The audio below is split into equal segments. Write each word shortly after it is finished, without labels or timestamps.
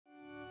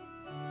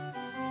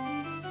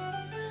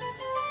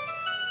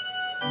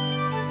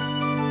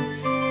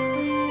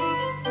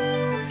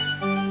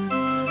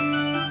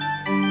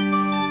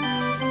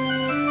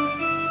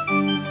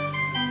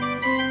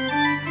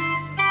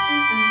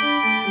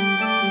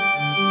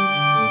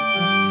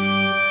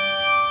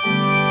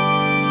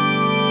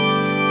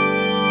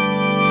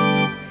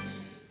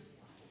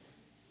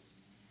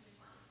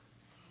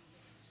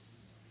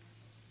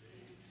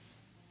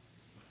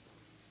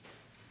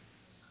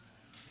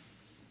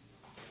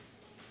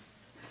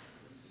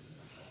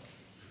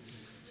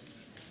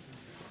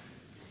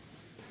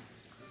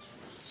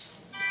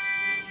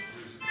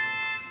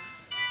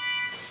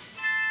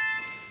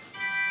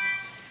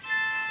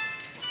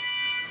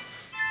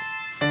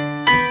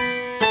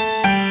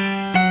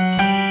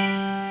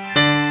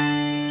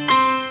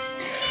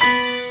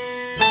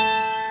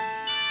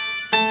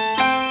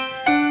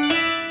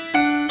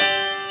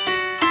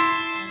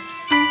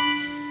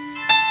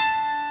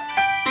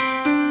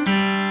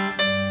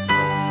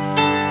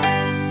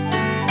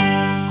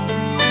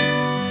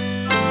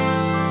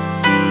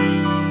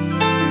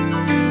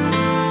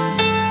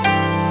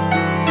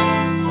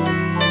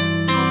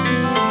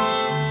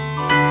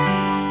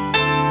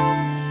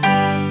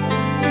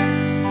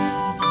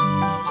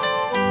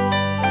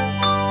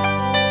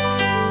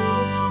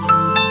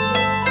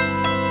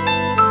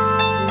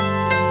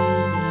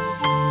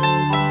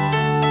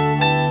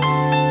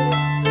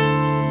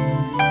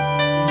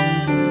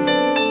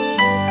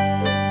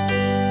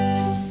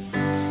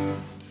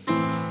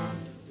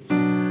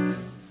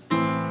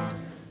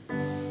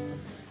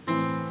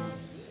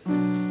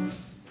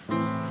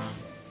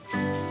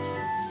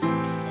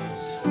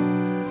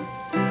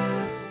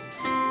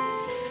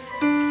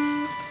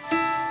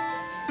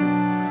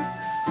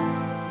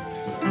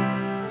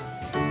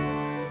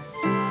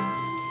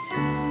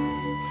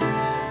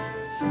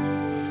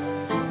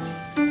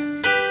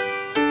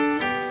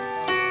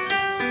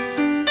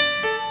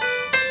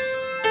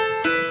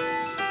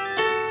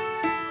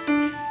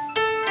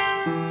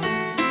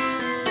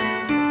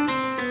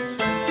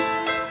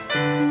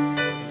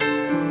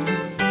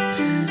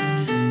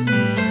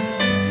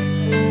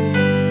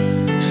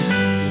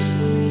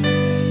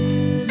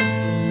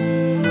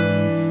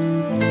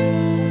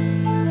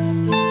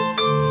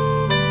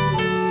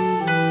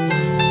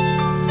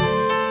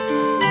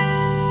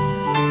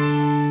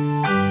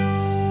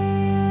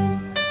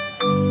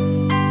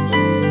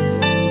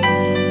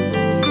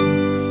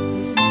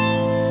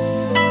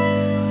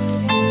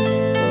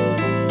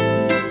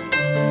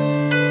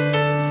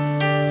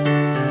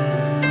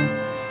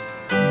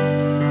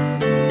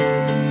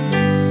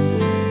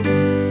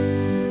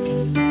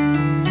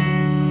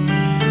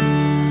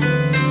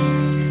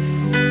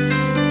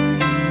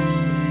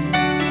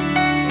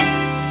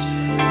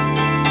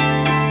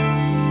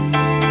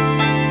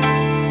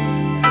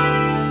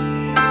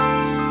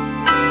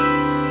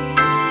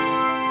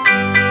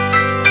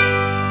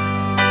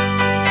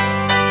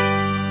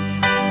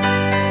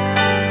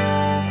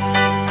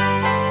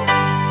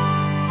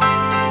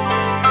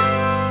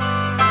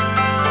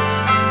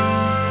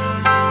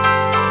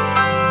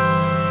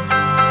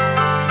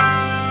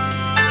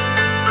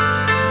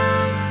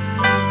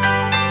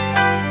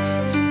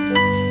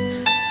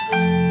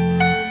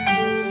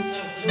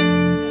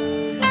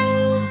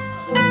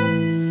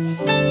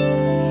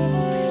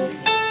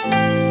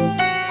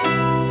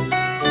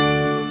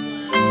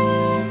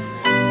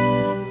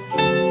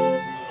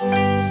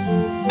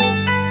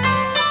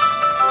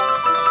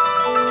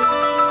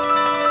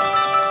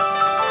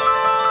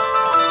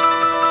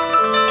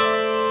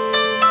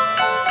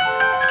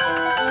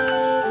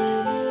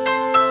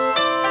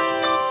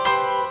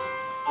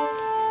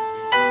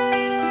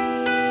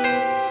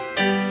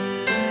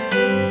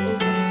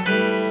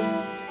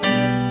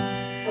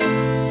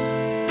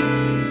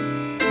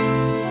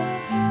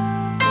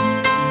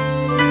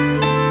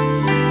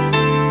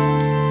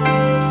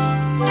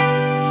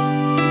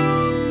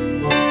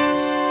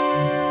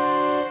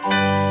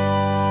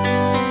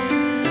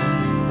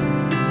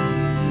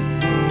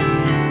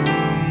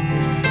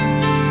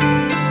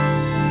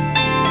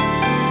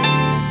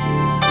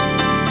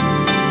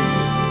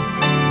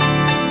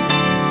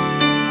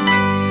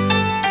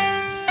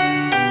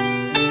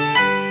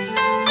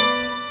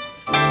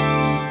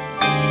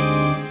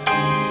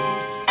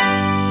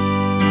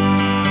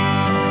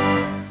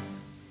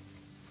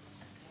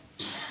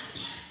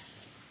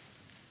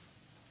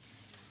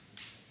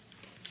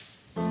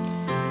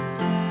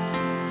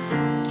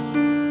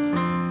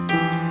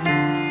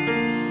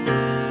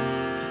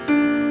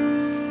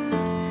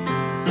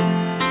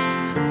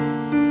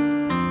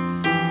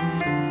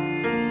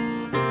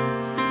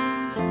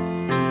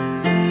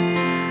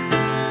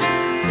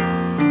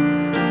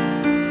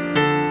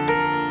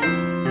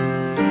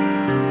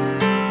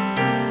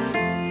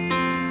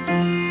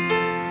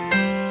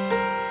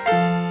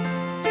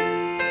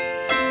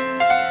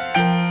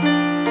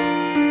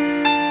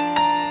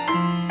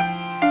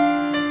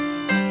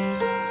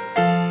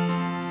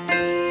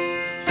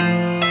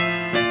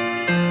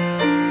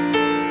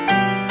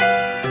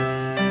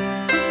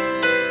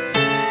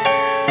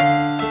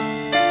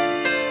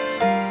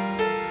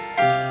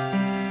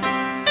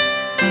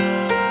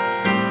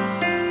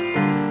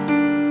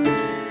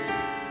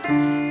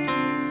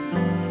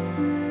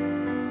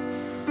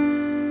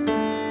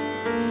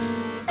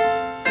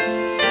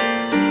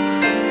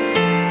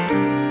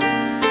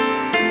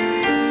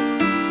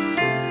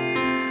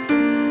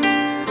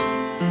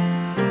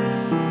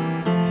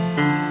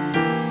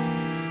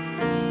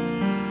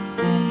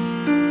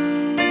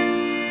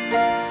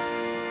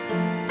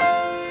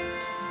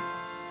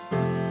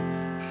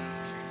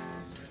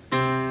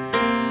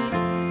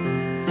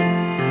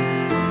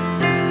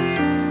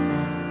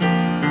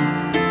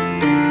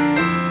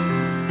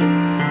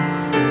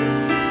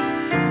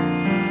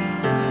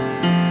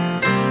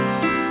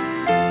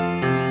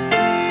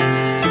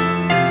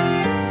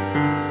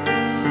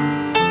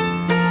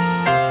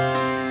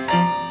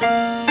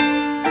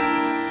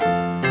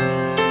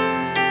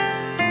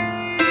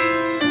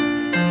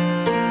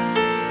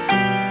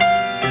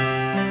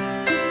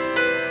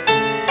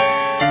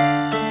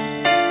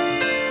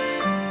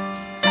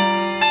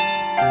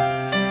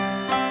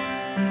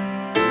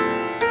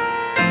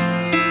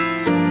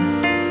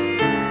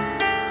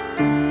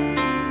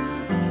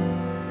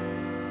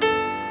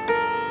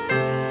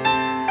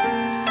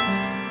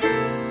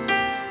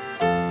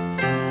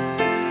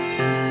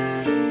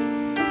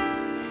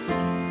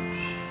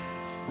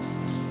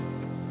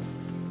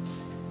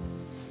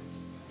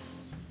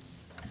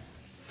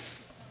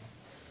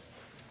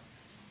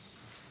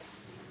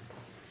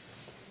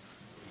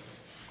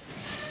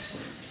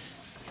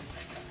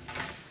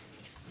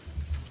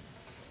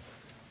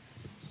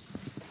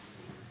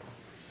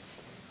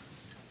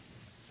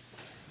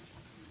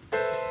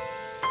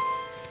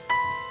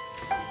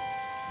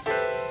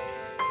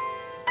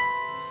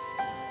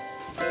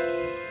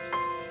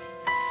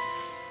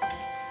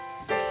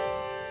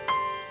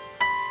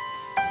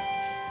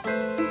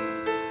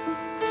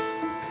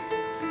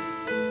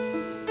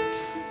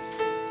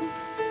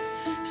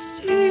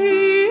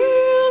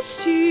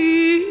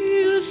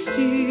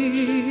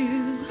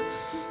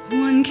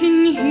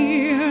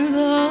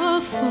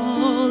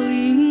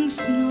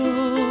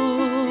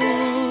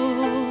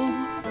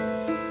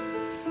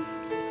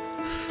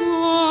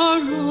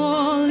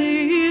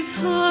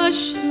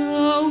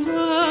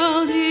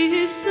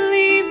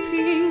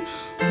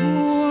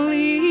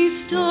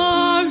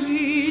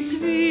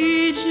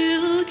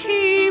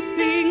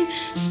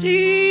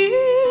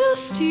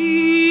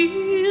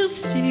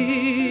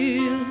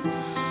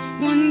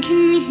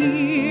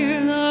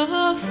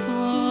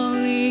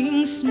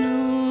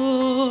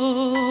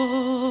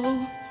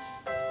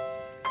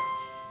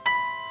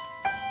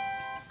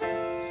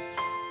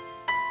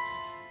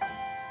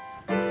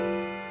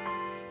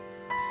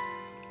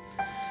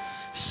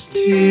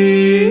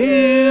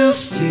Still,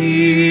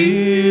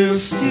 still,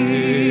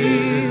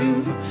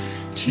 still,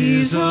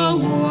 'tis a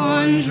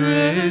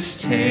wondrous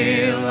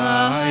tale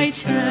I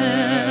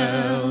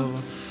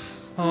tell.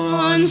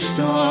 On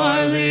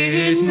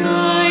starlit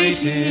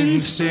night in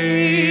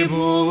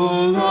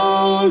stable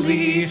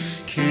lowly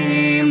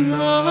came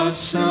the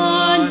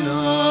Son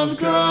of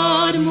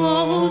God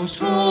most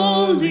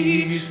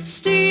holy.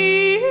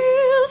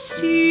 Still,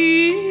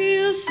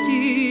 still,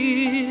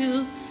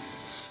 still,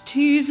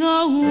 'tis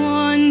a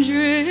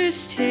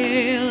wondrous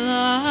tale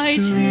I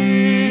tell.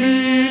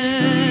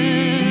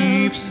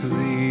 Sleep,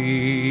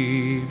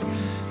 sleep,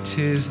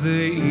 'tis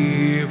the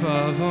eve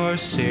of our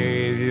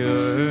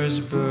Saviour's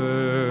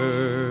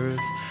birth,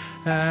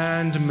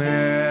 and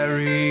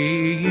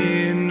Mary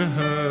in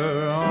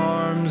her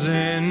arms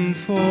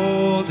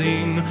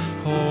enfolding,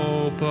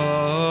 hope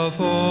of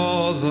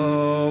all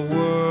the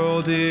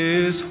world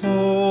is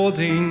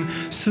holding.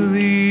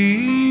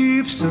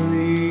 Sleep,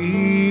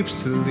 sleep,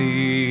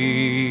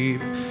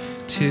 sleep,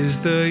 'tis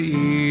the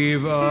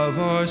eve of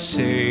our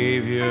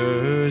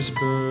Saviour's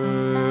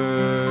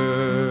birth.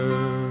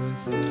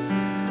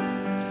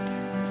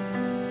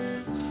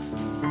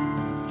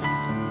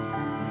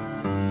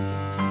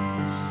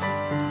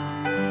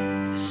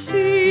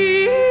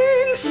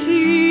 Sing,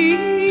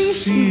 sing,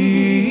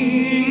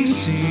 sing,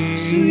 sing,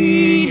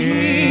 sweet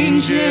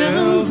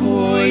angel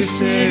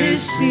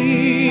voices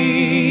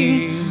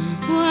sing,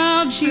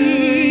 while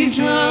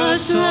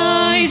Jesus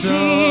lies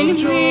in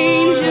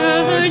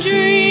manger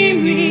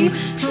dreaming.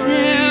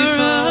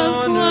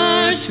 Seraph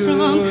choirs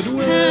from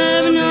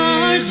heaven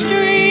are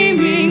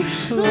streaming.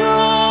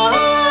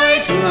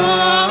 Light,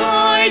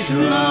 light,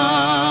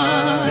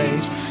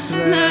 light,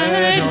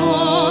 let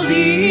all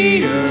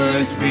the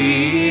earth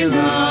be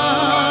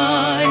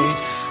light.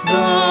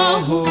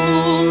 The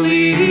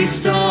holy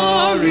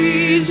star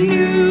is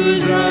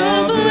news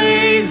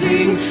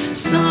ablazing,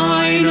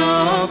 sign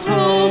of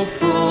hope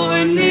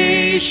for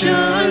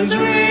nations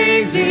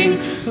raising.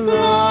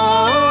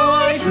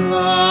 Light,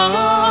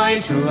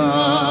 light,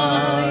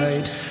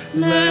 light,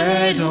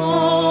 let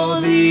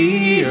all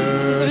the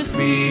earth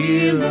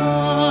be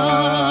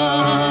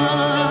light.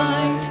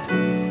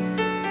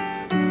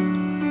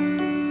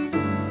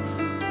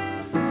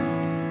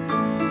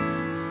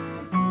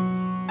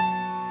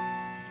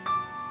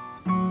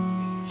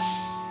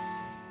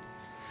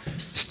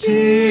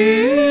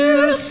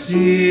 Still,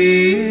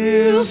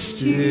 still,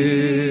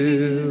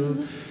 still,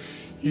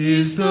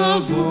 is the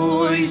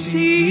voice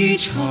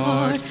each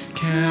heart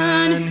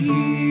can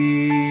hear.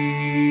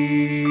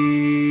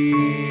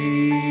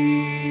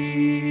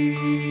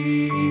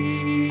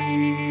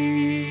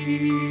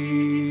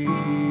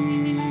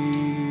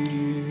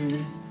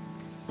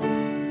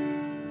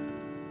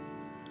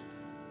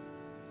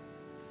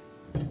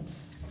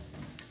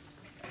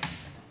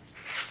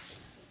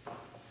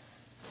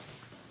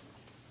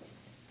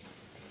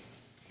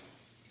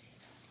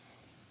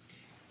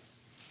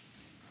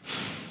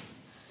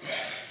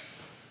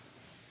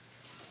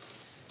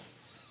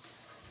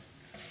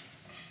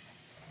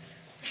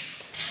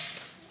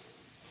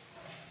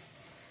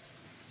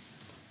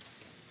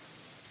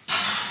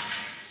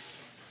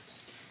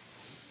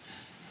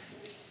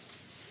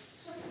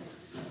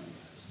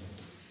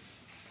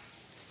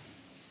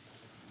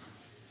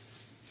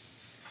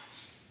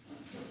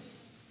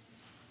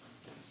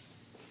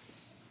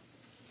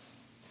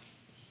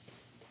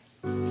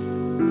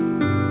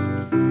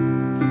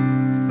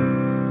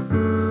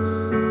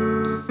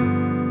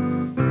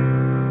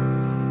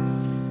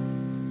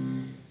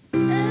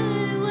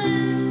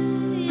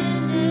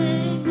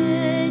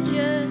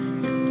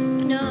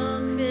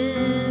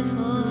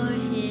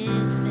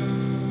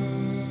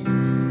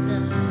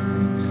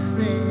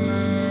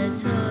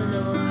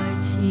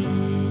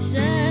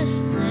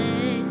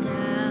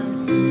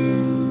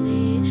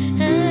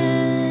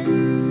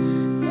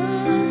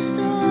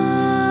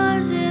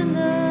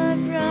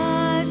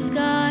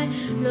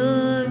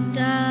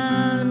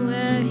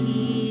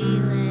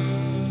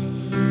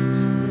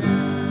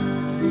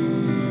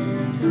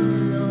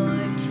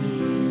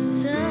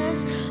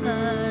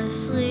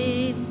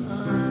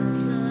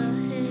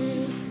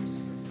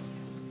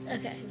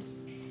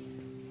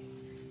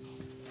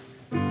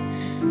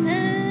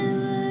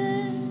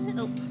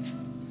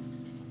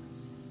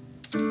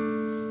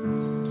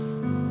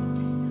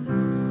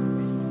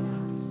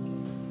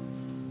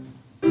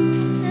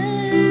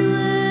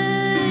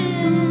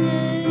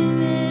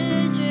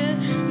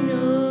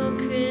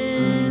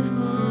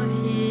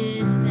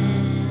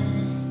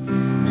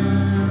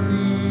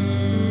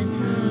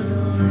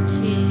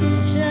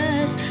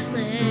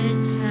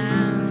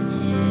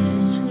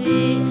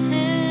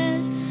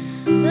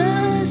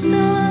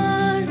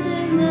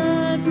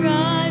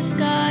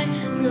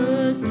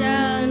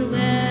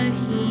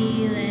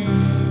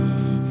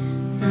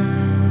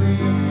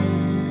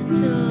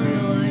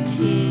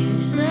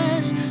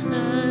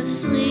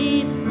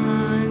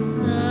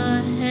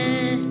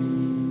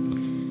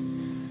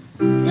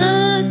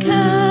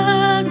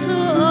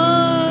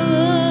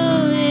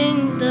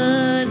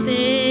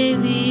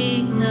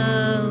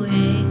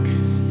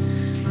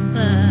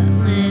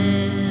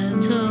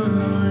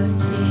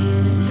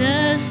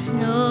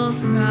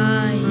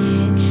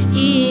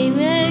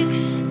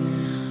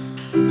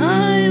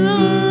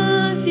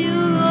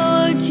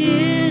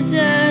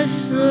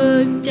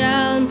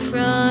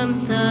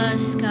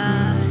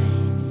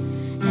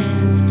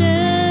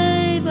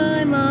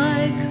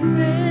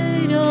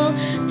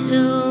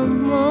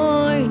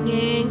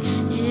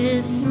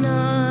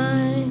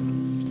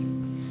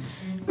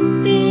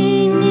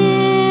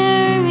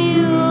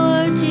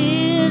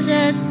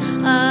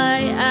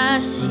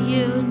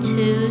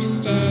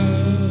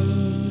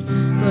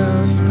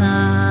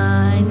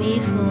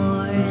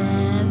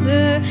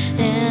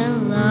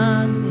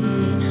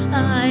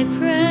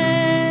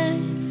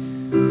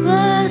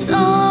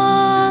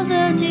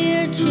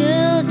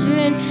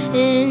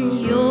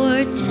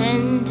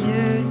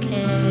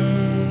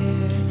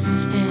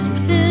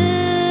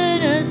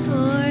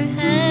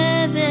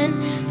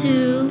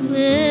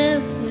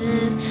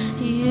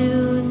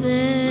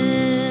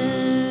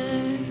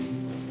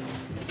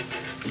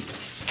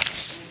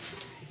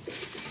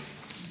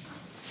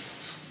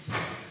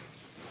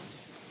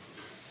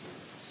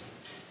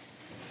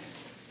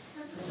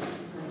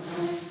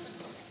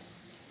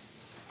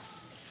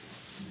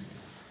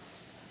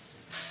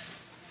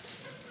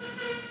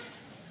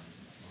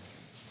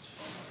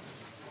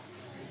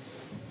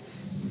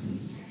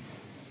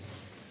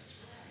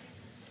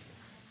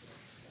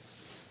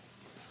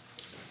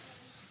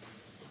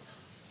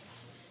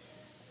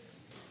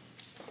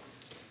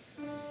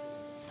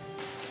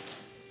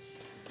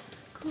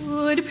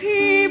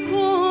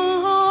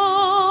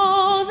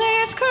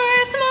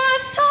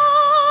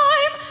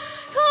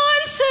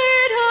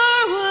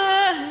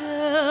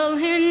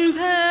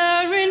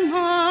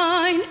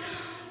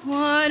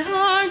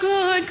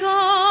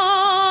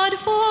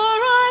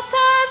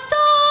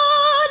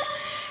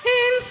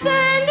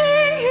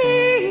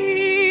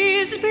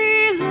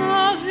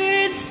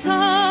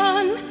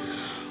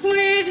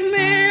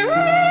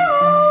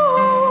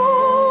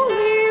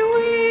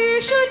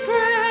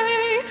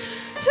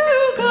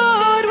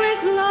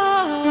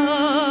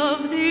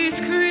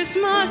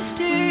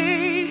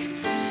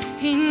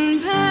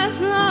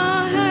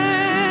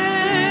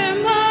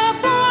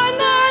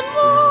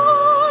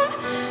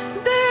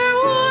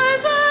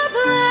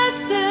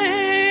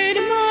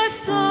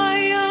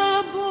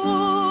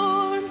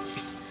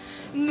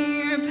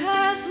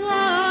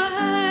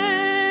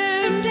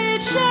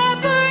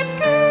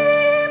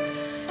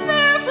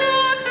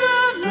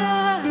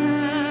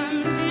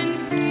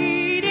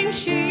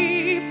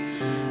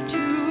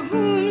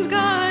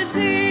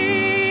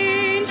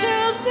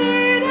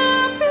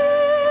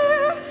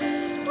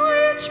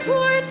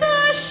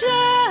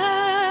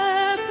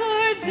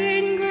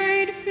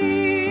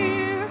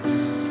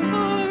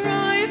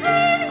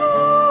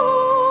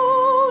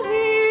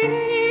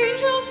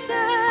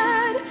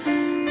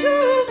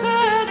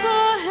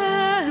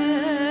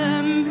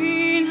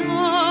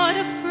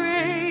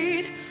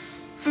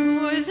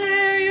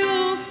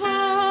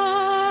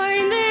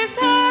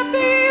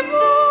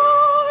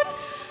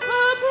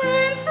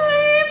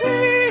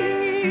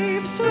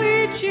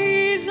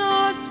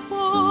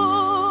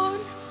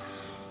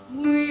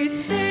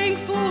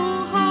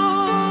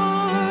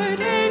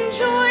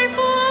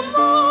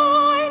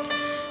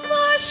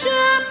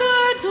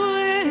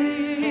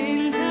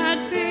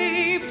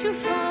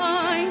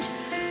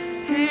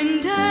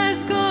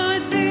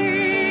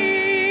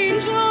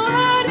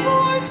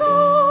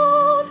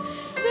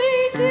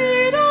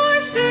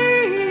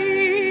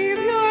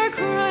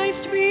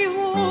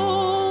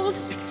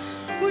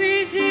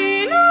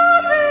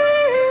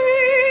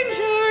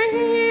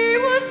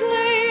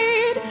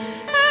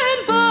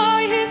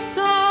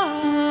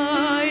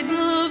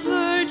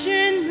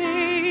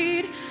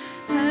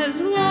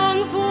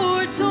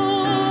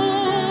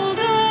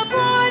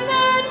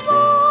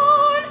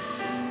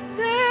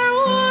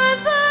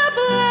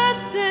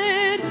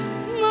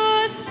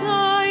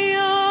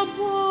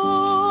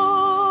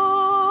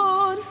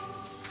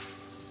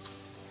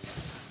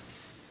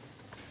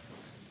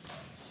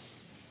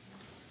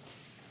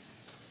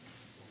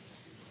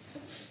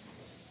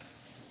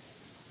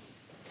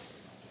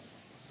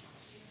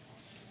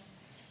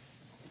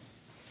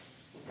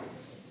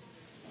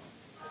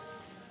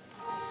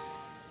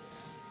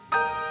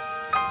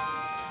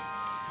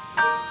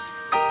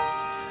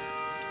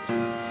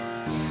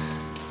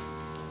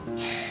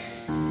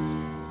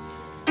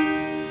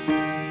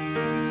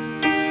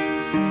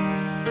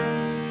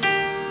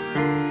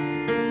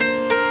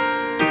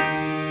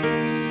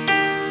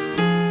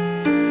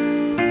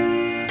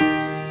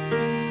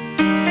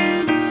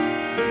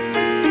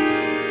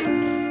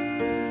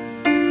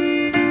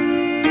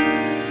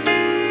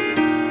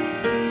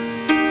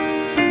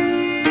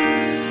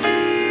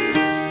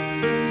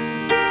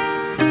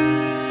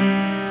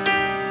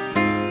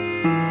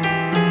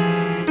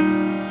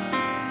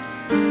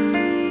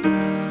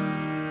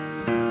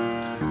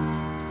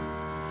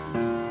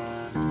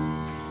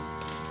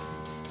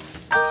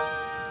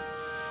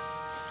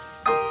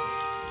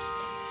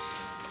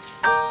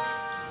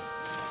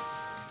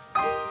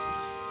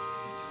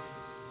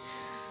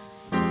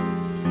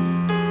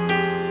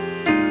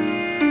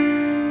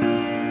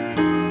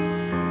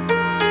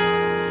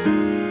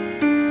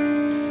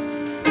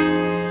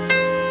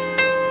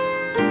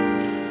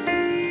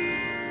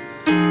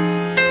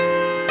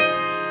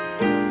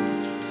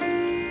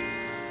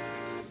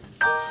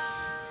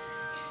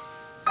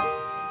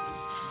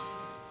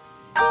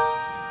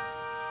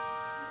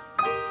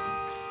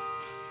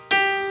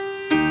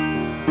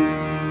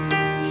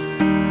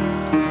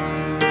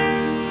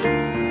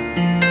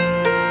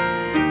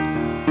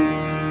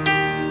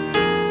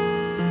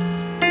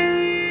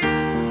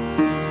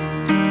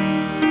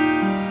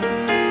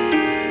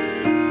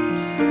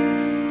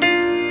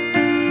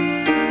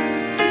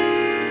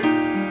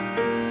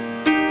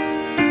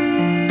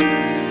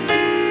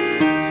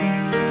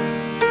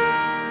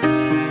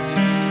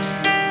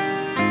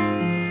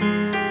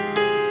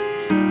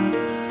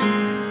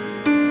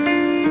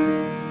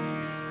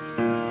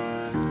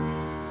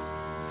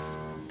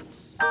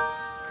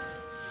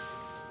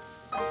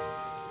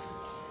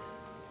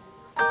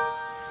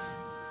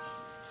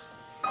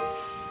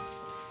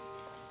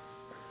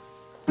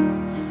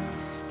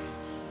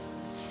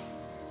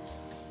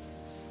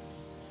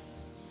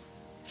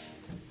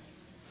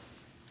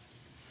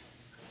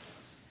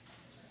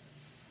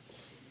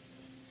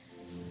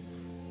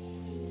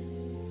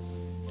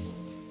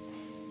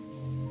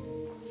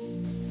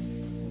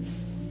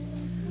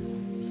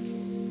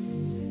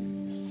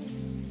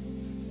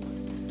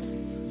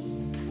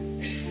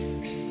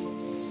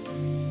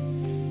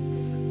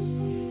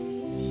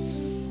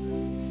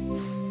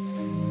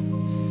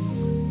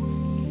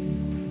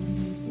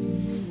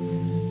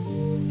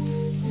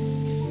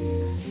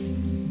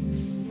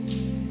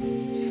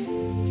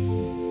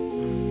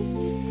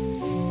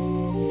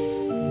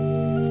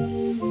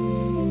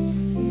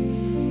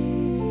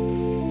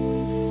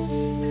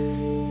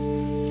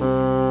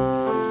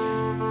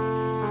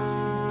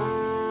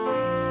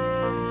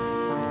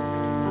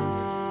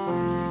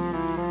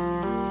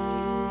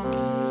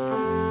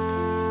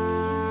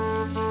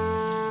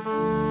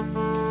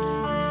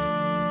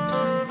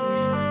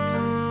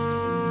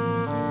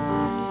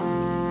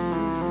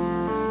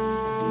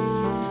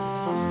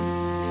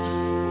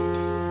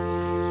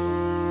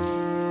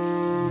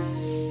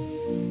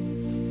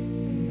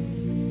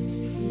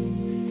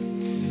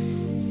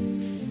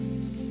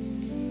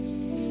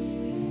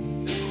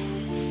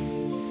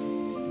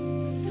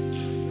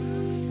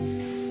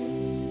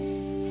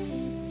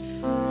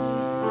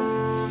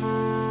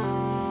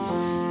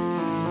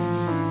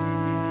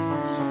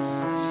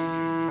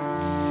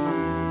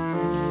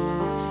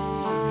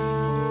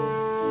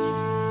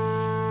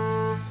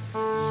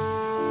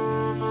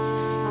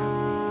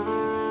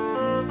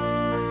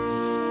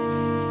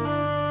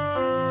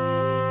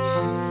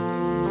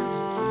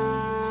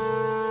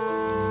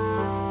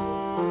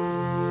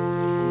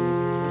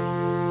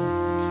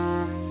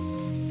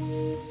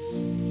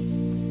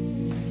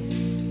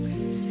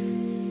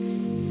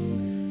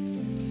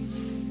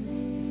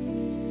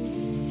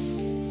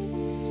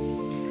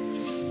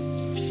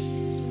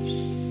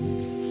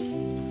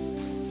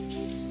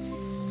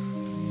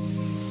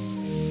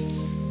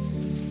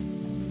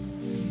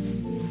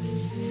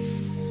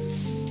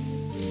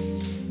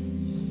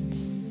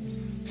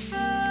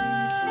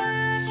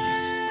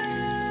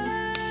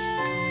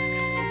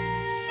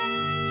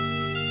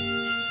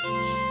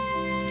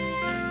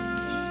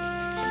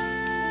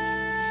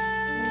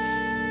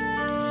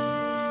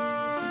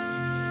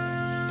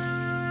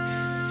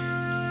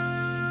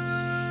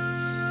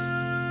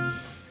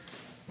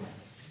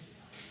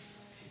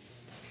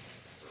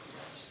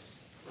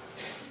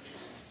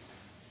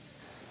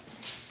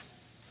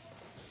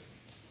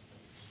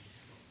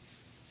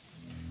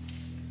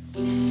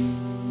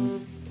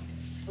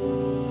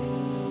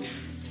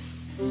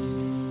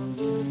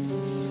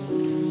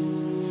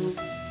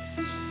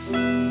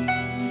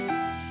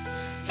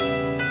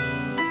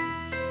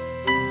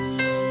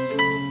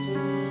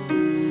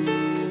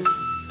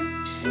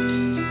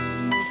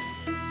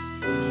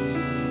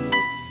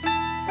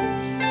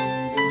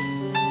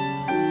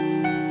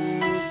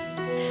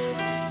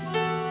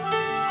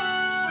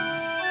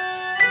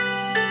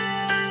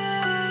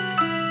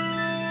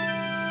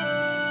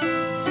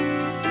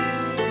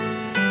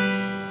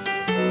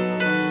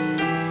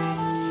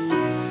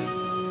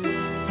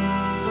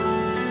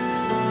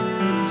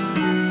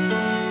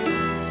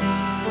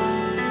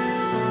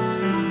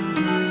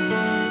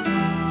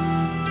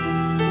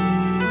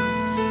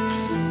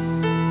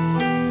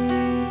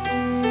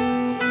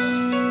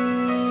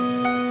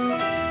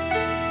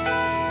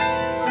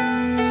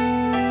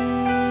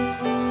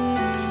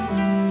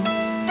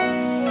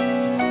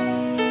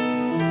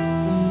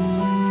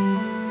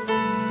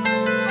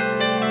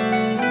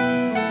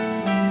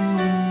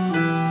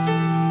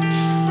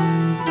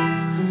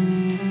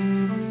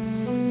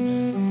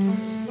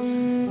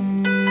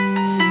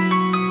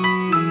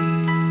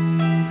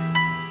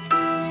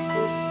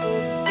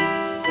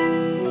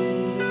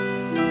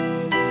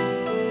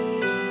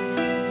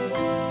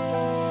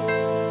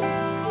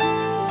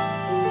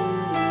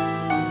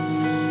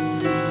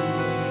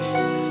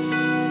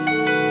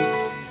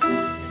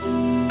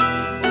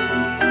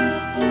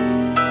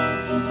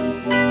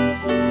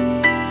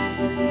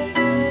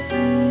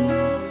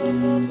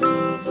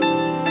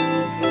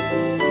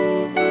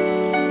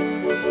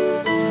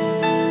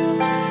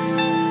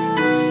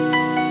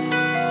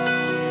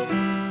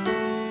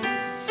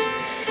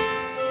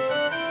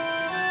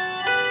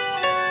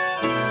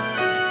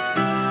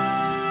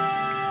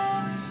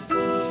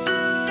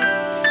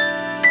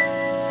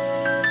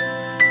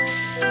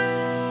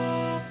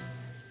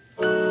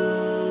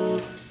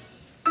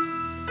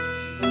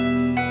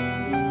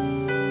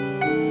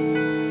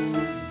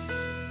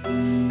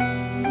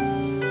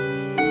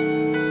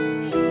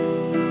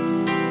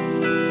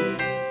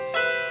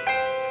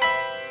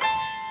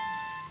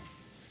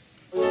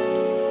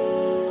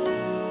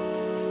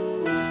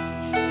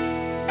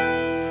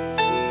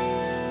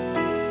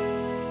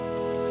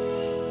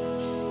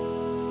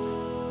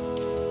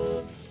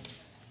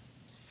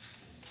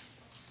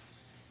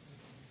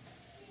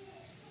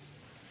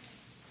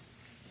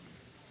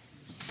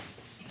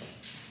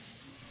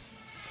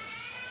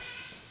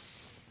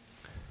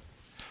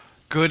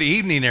 Good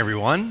evening,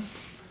 everyone,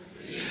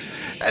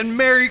 and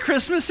Merry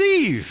Christmas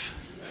Eve.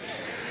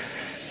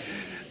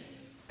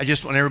 I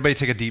just want everybody to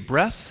take a deep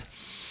breath,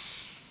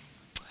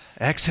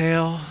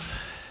 exhale.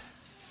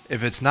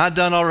 If it's not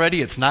done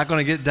already, it's not going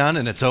to get done,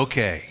 and it's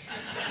okay,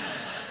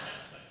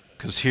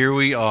 because here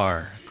we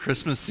are,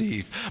 Christmas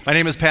Eve. My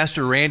name is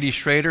Pastor Randy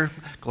Schroeder.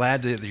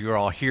 Glad that you're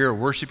all here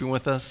worshiping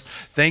with us.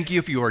 Thank you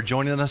if you are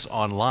joining us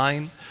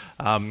online.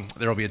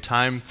 There will be a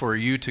time for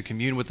you to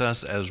commune with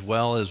us as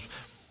well as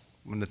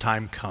when the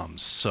time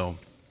comes. So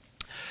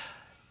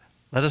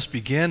let us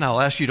begin.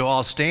 I'll ask you to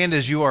all stand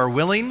as you are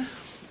willing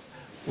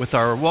with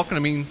our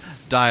welcoming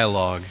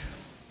dialogue.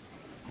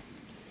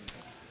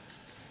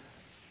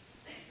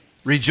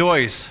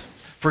 Rejoice,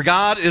 for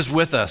God is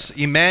with us,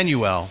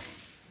 Emmanuel.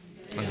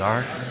 The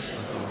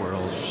darkness of the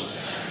world.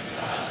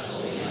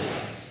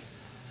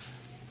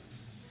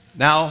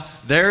 Now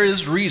there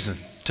is reason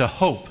to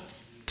hope,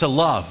 to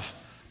love,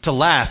 to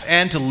laugh,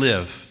 and to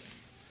live.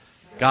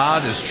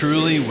 God is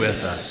truly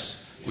with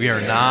us. We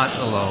are not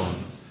alone.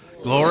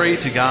 Glory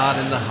to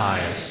God in the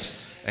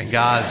highest, and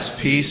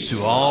God's peace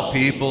to all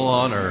people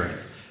on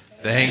earth.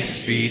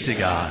 Thanks be to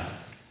God.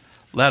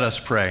 Let us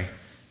pray.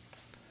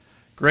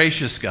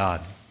 Gracious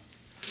God,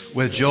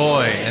 with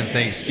joy and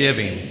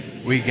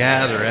thanksgiving, we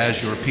gather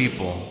as your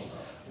people.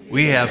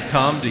 We have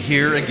come to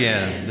hear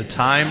again the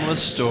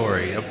timeless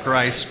story of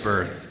Christ's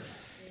birth.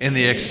 In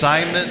the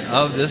excitement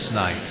of this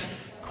night,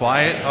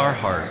 quiet our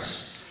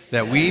hearts,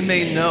 that we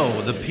may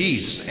know the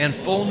peace and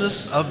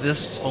fullness of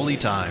this holy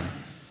time.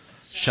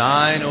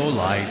 Shine, O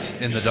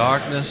light, in the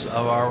darkness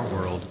of our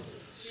world.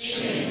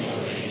 Shine,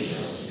 O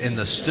angels, in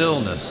the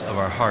stillness of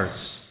our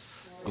hearts.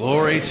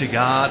 Glory to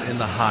God in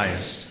the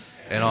highest,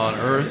 and on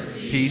earth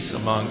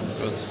peace among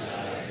us.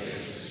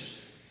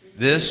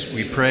 This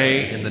we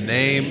pray in the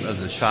name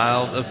of the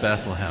child of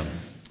Bethlehem.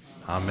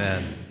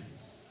 Amen.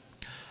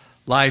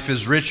 Life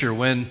is richer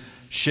when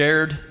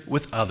shared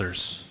with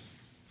others.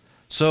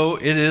 So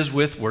it is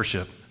with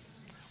worship.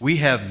 We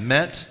have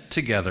met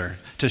together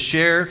to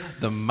share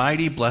the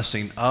mighty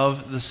blessing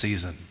of the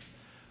season.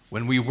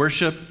 When we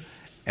worship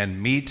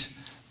and meet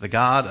the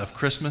God of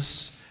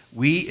Christmas,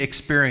 we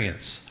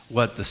experience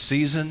what the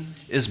season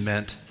is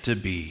meant to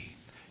be.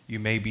 You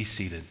may be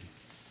seated.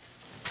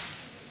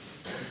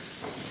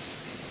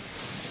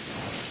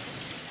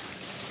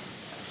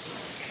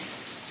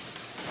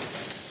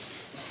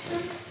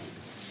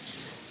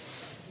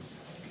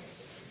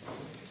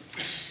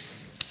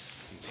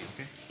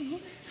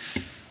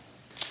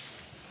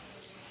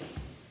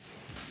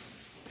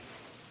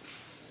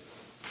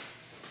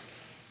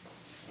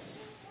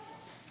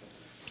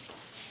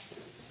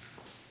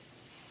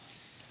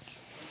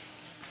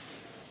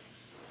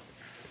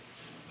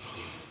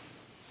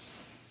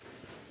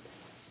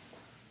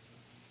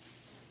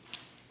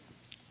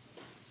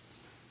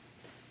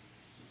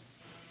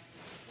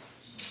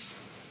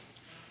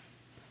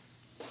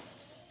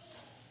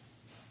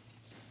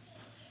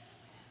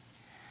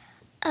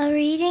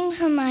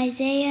 reading from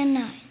Isaiah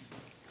 9.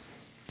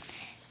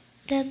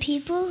 The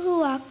people who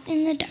walked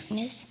in the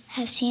darkness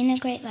have seen a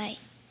great light.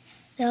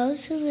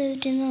 Those who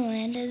lived in the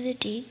land of the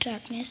deep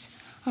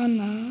darkness, on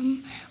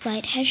them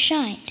light has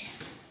shined.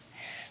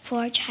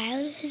 For a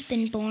child has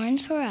been born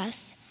for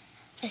us,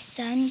 a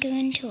son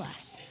given to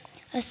us.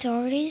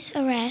 Authorities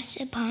are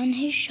rested upon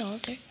his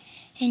shoulder,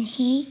 and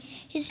he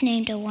is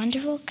named a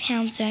Wonderful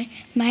Counselor,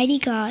 Mighty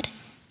God,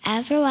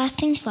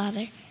 Everlasting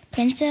Father,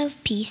 Prince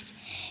of Peace.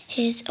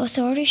 His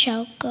authority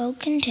shall go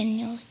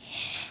continually,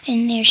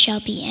 and there shall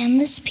be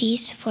endless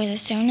peace for the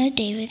throne of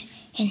David.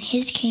 In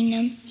his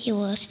kingdom he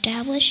will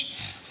establish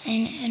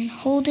and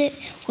hold it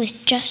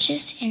with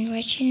justice and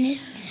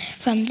righteousness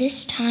from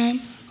this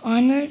time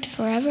onward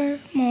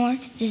forevermore.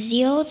 The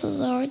zeal of the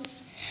Lord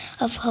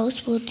of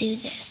hosts will do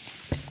this.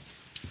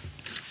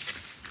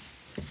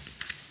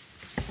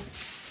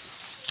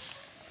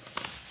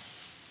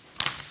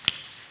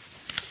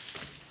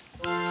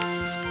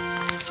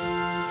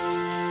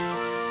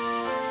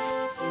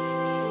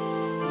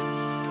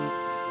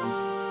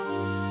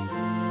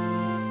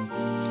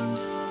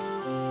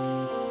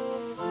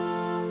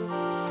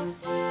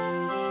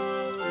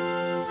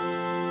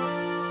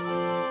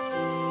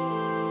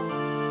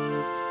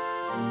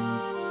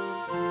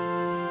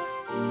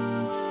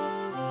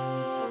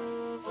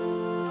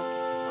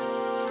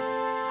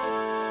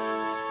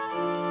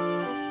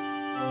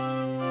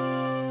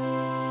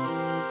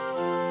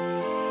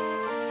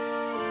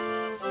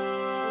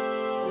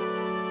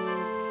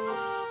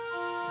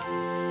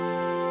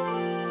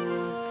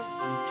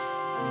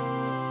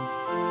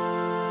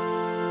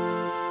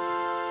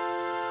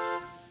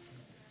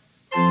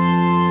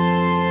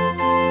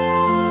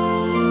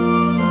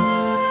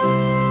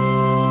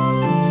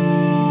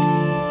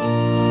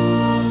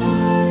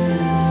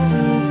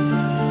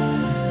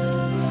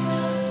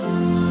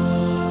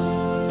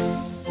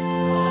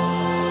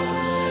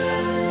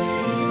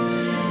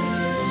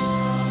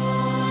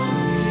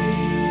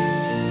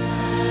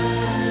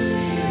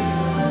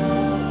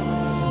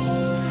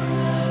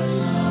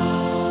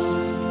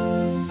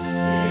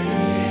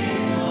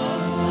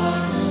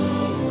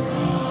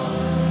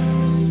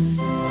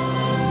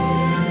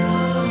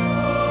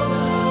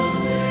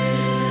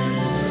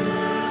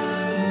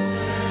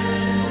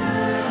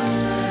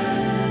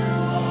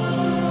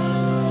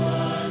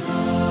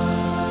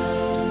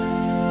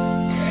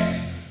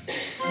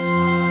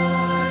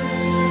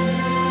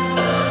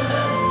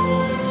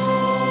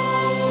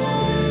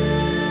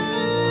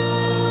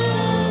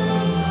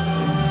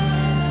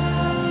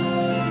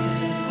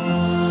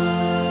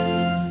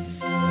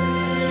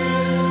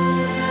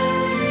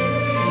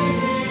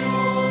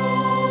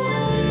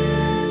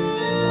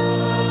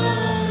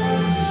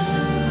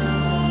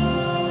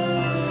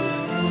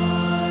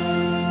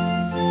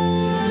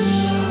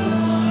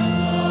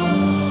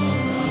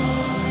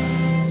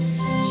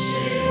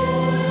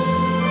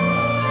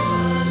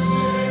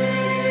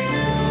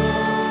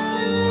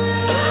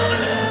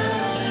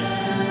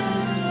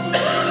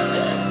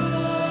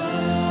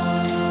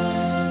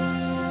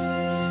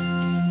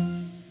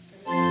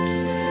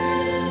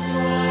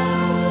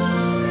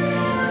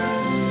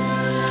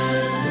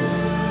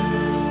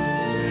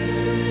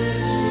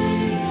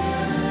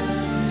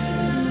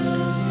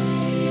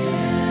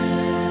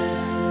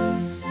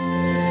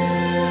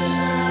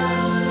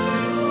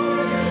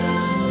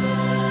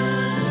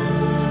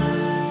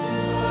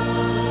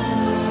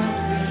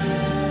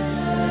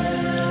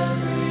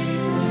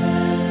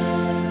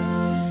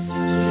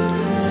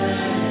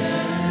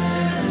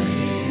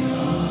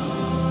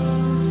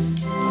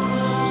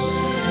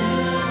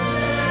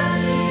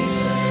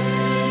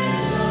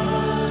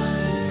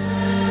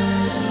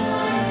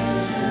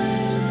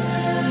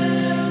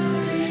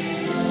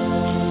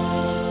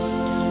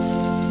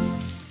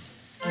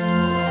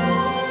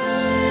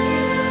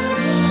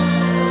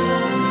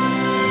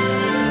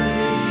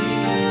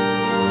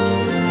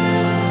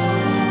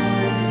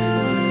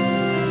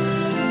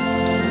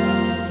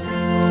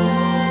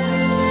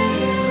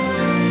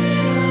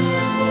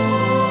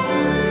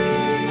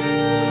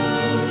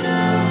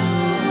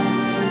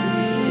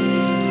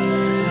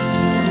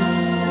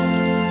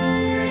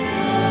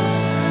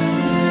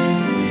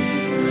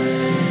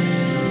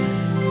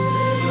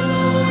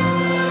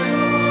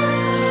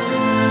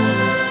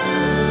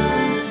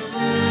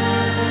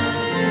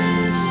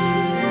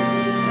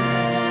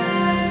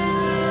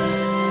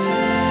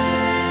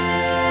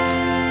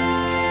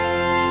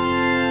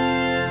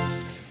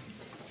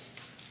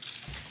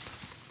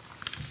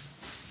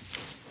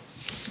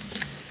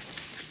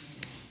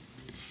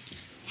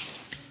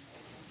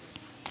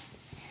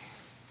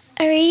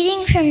 A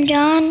reading from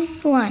John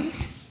 1.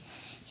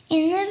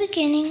 In the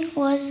beginning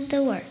was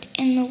the Word,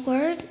 and the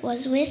Word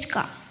was with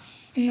God,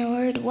 and the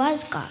Word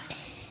was God.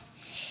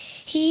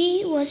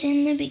 He was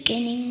in the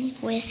beginning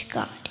with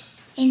God.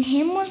 In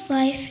him was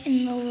life,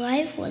 and the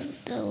life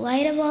was the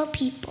light of all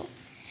people.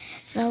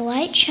 The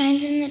light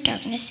shines in the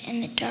darkness,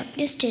 and the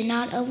darkness did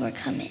not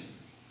overcome it.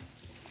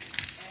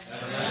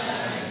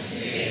 Everlasting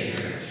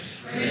Savior,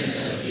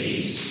 Prince of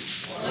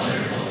Peace,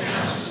 Wonderful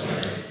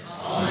Counselor,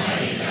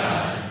 Almighty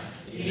God,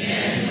 the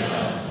end of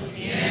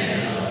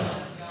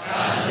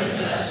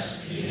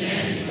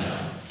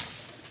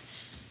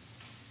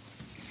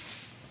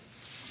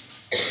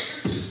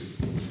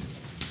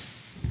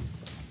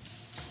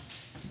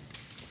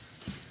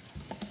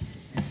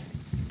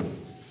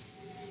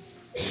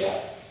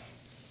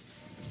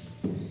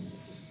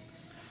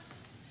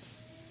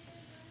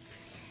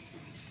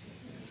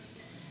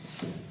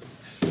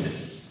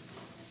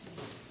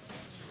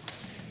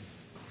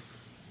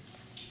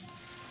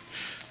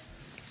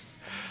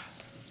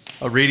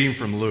A reading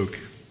from Luke,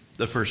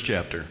 the first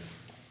chapter.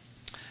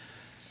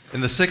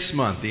 In the 6th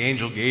month, the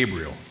angel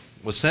Gabriel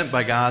was sent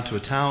by God to a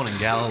town in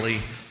Galilee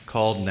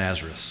called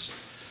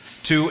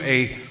Nazareth, to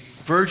a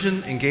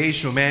virgin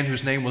engaged to a man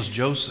whose name was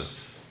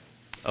Joseph,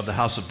 of the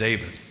house of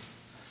David.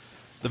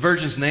 The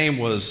virgin's name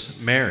was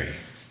Mary.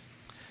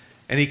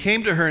 And he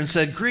came to her and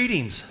said,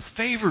 "Greetings,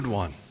 favored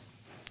one.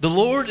 The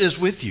Lord is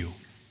with you."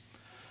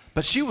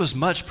 But she was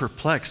much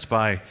perplexed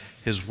by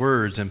his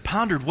words and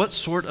pondered what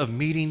sort of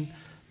meeting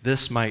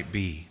this might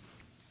be.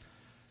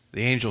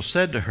 The angel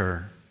said to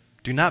her,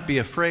 "Do not be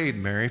afraid,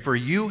 Mary, for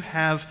you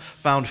have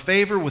found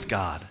favor with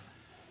God.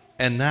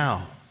 And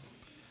now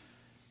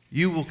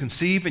you will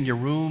conceive in your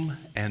womb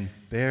and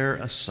bear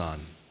a son,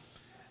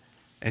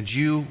 and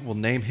you will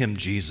name him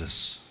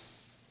Jesus.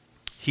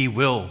 He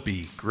will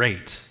be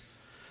great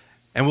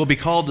and will be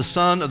called the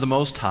Son of the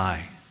Most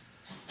High.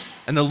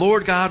 And the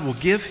Lord God will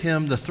give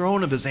him the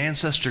throne of his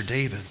ancestor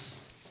David.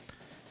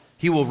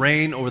 He will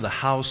reign over the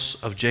house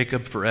of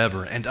Jacob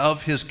forever, and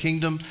of his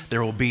kingdom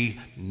there will be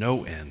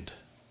no end."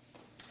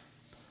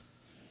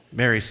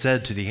 Mary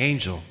said to the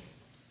angel,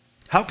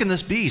 "How can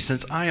this be,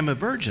 since I am a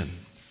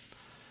virgin?"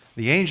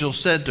 The angel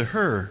said to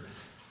her,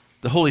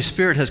 "The Holy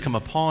Spirit has come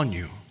upon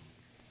you,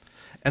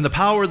 and the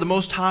power of the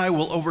Most High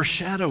will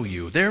overshadow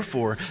you.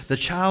 Therefore, the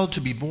child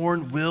to be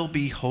born will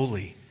be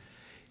holy.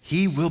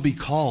 He will be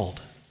called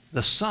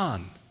the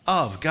Son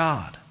of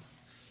God.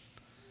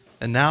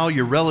 And now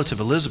your relative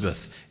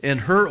Elizabeth, in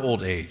her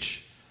old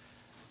age,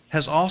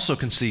 has also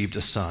conceived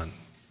a son.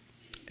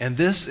 And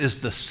this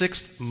is the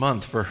 6th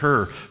month for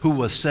her who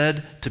was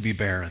said to be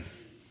barren.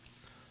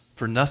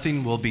 For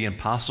nothing will be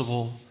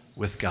impossible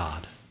with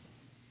God."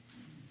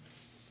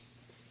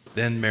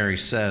 Then Mary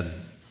said,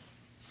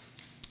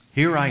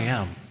 "Here I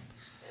am,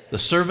 the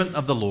servant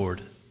of the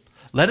Lord.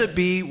 Let it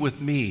be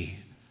with me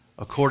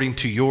according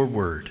to your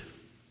word."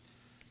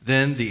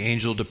 Then the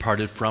angel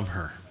departed from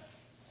her.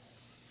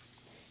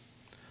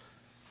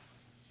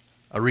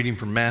 A reading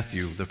from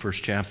Matthew, the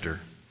 1st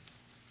chapter.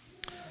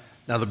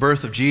 Now the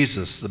birth of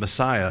Jesus, the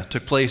Messiah,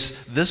 took place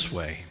this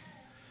way.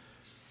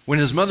 When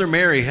his mother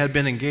Mary had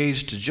been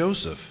engaged to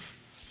Joseph,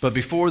 but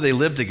before they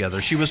lived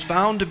together, she was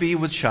found to be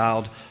with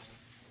child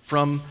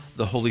from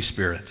the Holy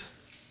Spirit.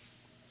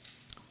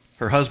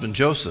 Her husband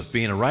Joseph,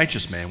 being a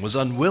righteous man, was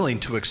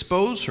unwilling to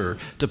expose her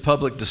to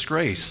public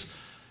disgrace,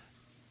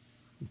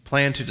 and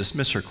planned to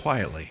dismiss her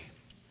quietly.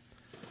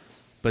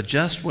 But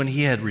just when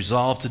he had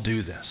resolved to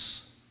do this,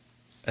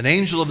 an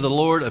angel of the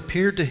Lord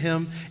appeared to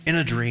him in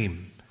a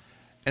dream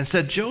and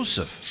said,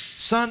 "Joseph,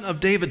 son of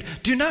David,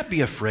 do not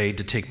be afraid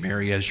to take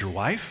Mary as your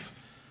wife,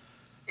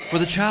 for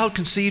the child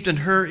conceived in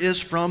her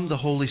is from the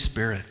Holy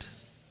Spirit.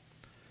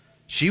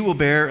 She will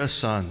bear a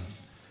son,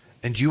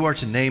 and you are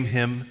to name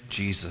him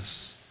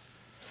Jesus,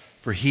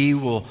 for he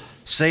will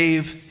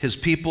save his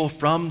people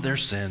from their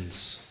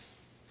sins."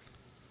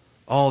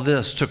 All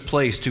this took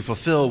place to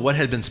fulfill what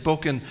had been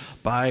spoken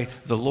by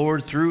the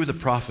Lord through the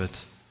prophet.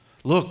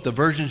 "Look, the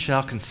virgin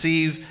shall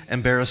conceive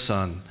and bear a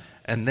son,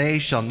 and they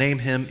shall name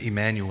him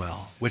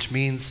Emmanuel," which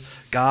means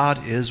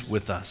God is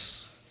with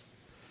us.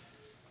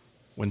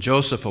 When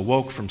Joseph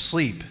awoke from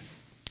sleep,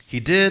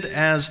 he did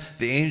as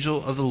the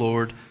angel of the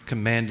Lord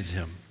commanded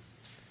him.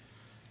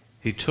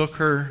 He took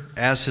her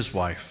as his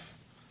wife,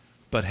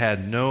 but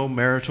had no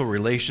marital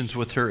relations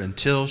with her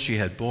until she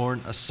had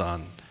borne a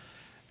son,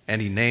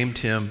 and he named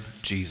him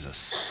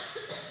Jesus.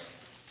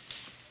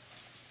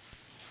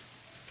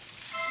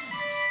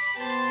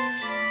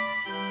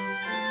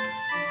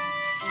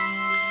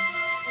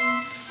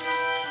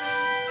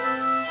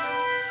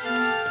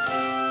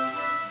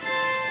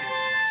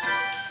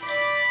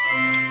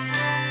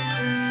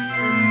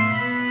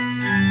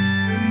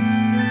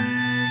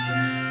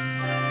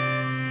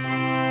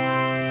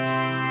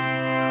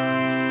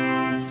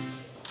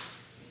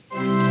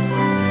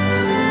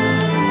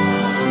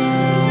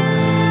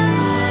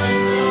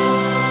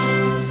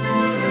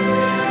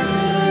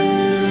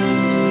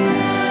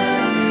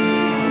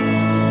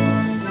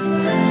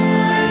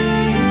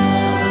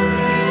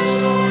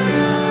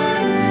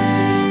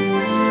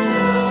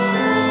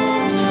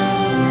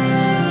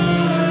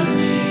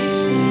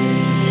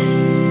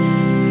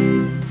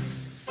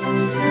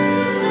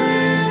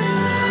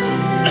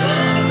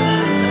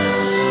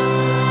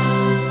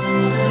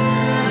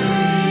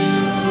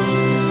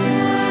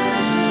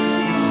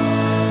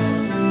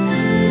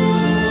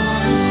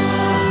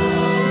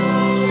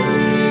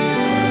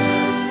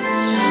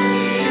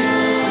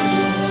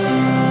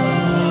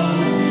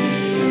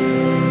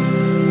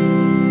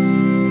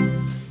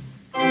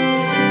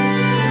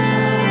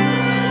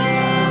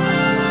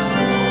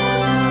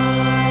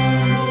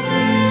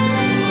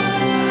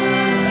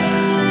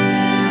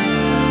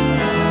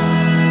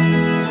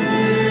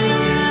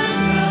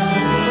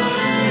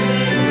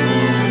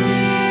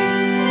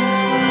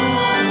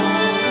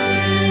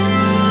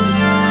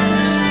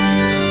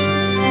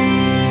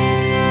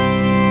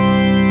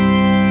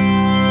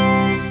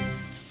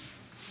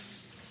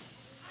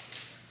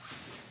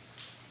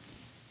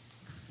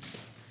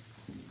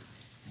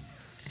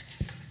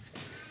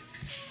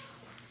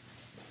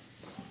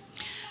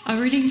 A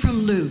reading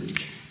from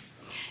Luke.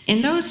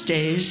 In those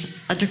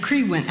days, a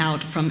decree went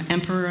out from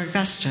Emperor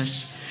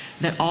Augustus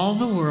that all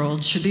the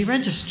world should be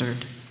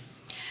registered.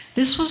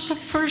 This was the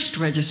first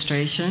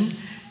registration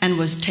and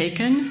was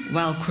taken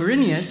while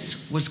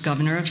Quirinius was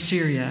governor of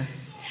Syria.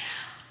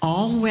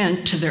 All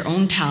went to their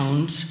own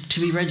towns to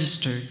be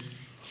registered.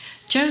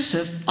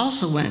 Joseph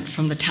also went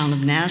from the town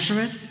of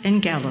Nazareth in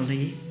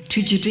Galilee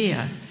to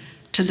Judea,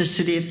 to the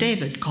city of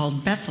David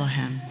called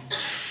Bethlehem,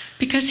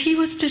 because he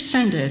was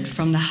descended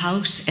from the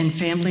house and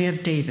family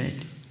of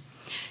David.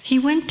 He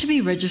went to be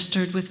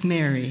registered with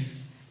Mary,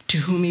 to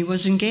whom he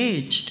was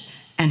engaged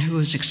and who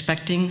was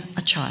expecting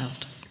a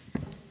child.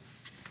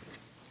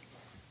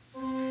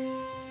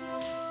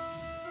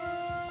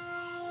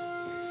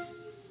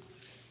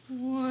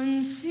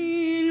 Once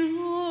in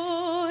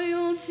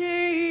royal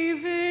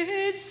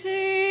David's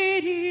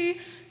city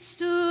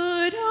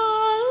stood a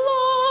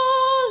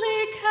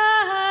lowly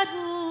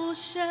cattle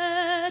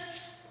shed,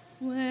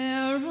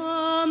 where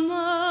a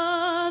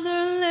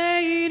mother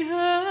laid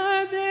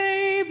her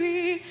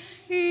baby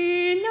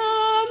in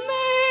a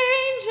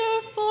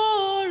manger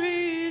for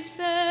his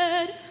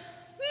bed.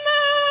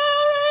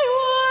 Mary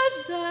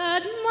was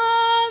that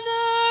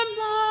mother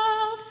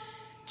mild,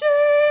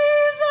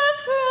 Jesus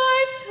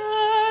Christ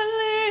her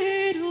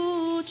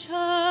little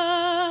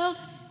child.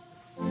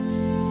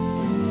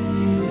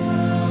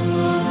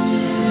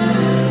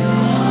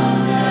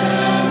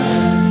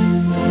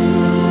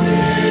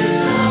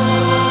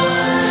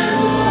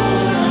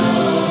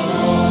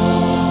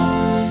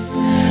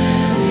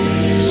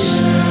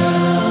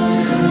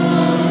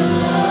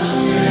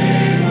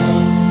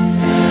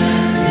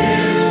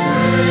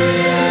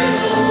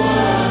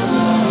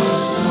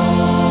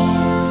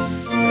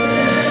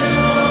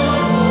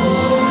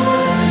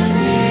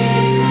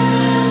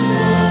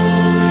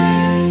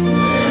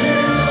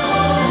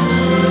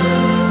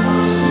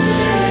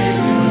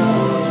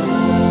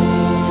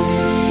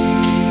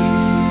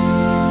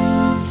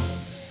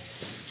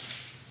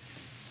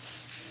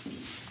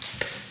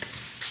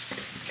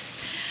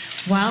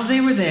 While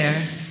they were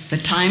there, the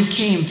time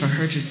came for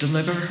her to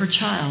deliver her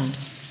child.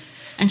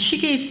 And she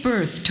gave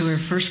birth to her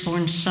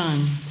firstborn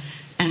son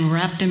and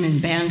wrapped him in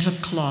bands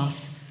of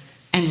cloth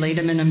and laid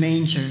him in a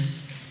manger,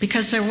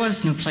 because there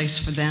was no place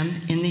for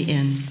them in the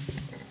inn.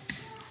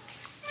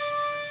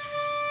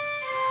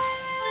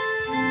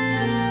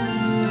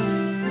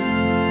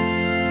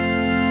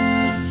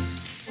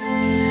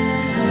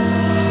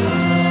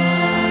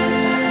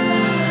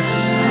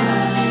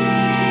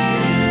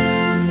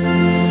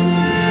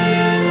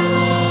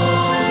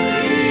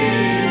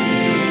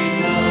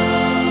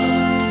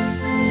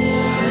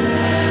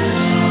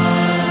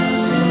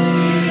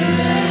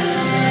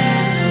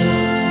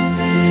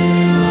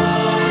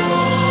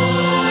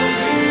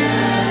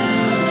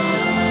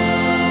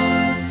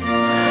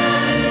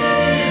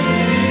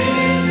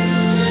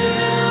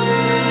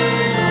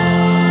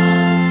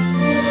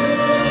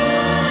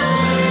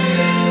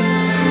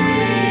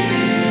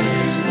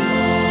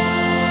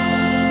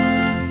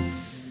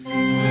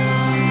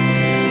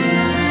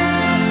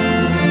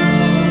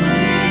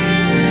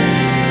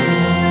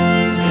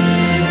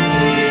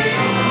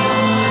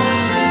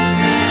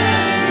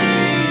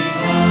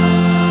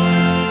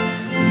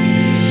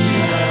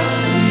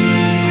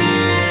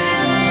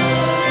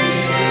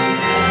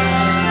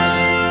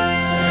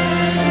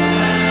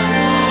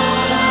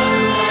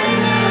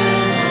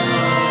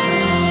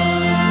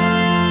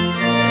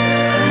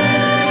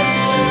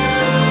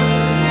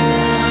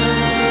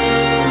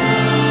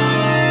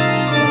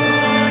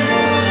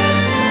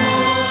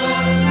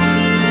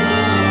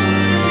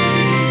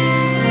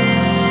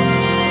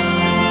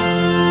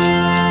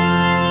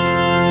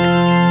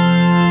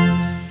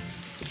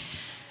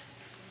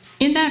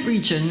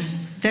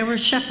 There were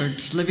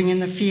shepherds living in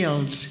the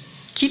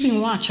fields,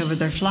 keeping watch over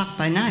their flock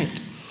by night.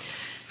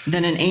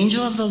 Then an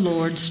angel of the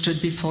Lord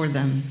stood before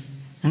them,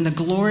 and the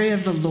glory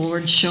of the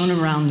Lord shone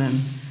around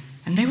them,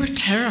 and they were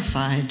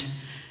terrified.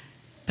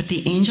 But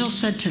the angel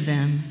said to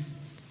them,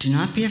 "Do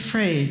not be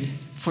afraid,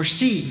 for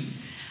see,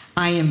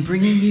 I am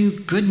bringing you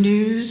good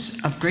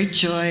news of great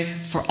joy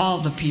for all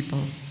the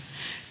people.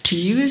 To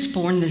you is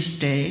born this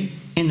day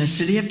in the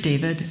city of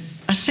David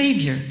a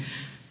Savior,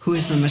 who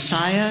is the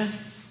Messiah,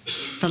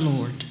 the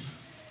Lord.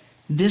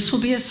 This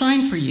will be a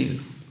sign for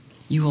you.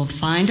 You will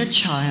find a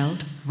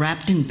child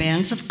wrapped in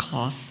bands of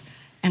cloth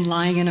and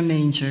lying in a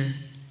manger."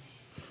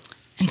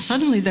 And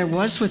suddenly there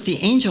was with the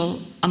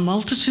angel a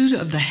multitude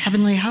of the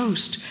heavenly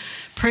host,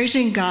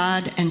 praising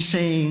God and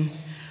saying,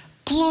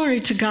 "Glory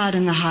to God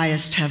in the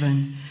highest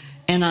heaven,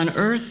 and on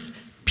earth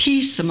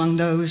peace among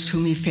those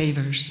whom he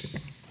favors."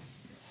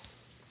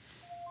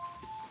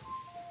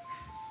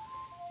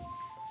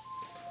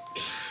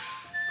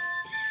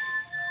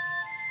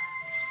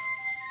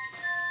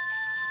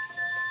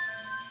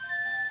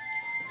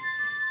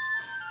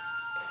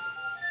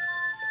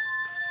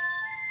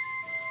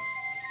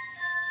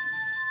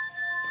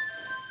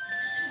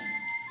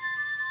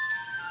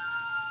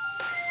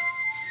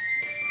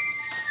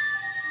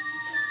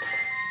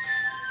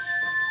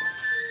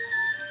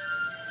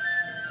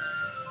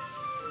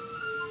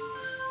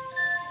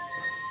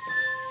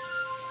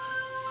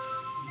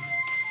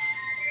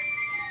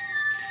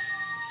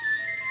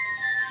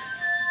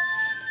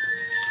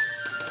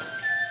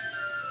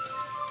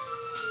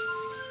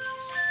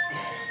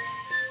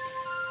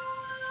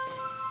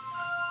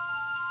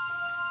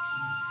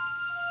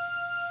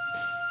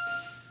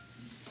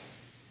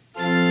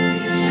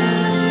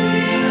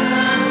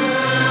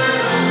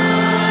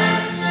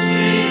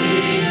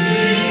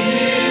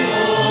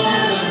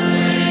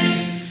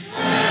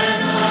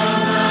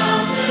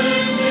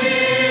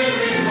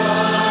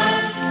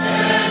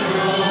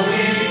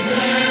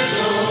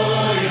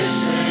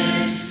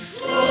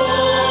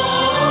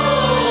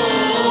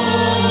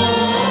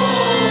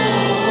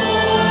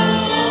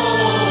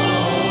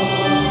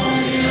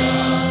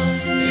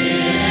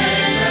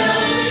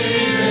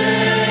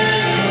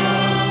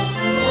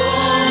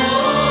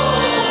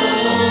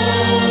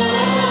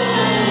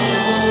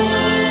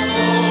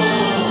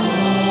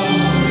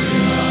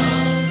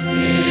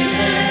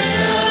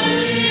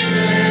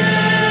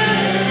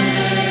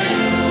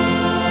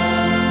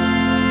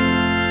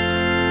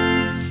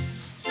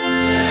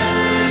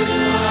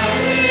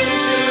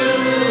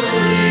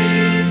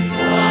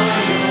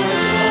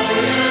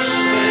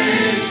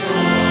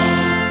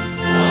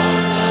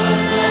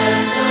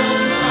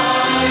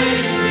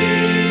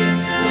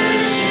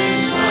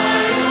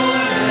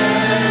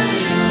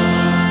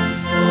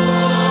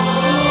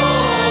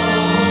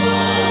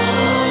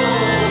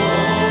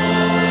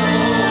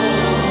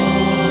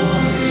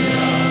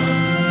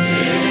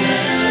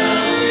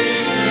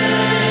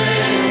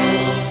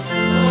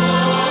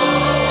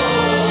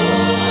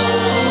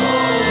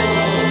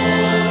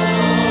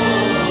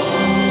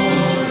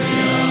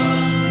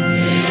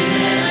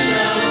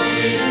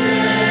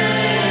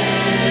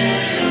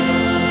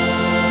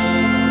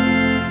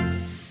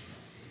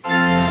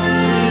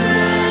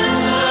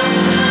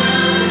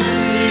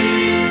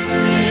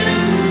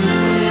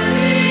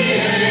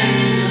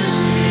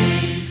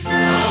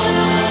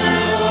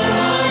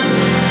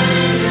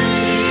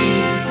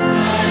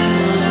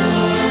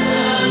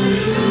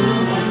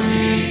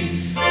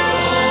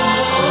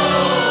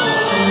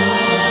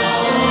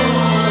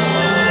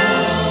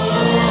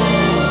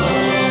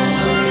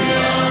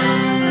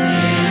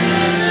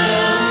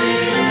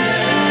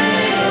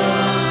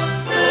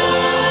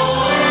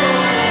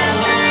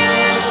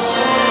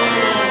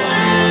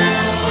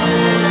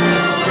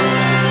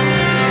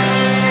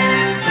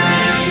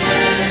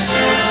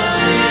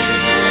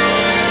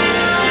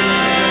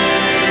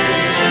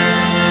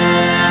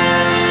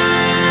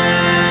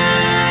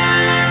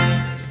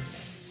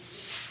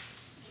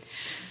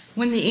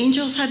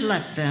 had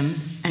left them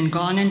and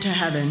gone into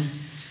heaven,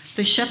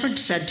 the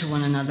shepherds said to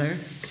one another,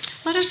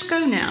 "Let us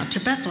go now to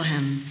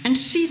Bethlehem and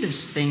see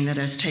this thing that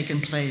has taken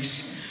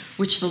place,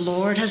 which the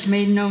Lord has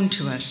made known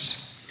to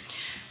us."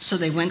 So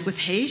they went with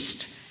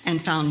haste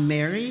and found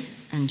Mary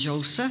and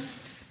Joseph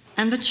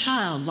and the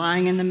child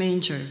lying in the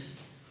manger.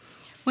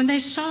 When they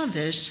saw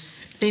this,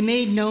 they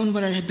made known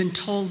what had been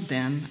told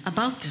them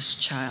about this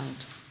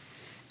child.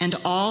 And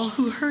all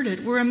who heard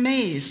it were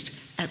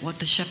amazed at what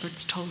the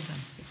shepherds told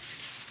them.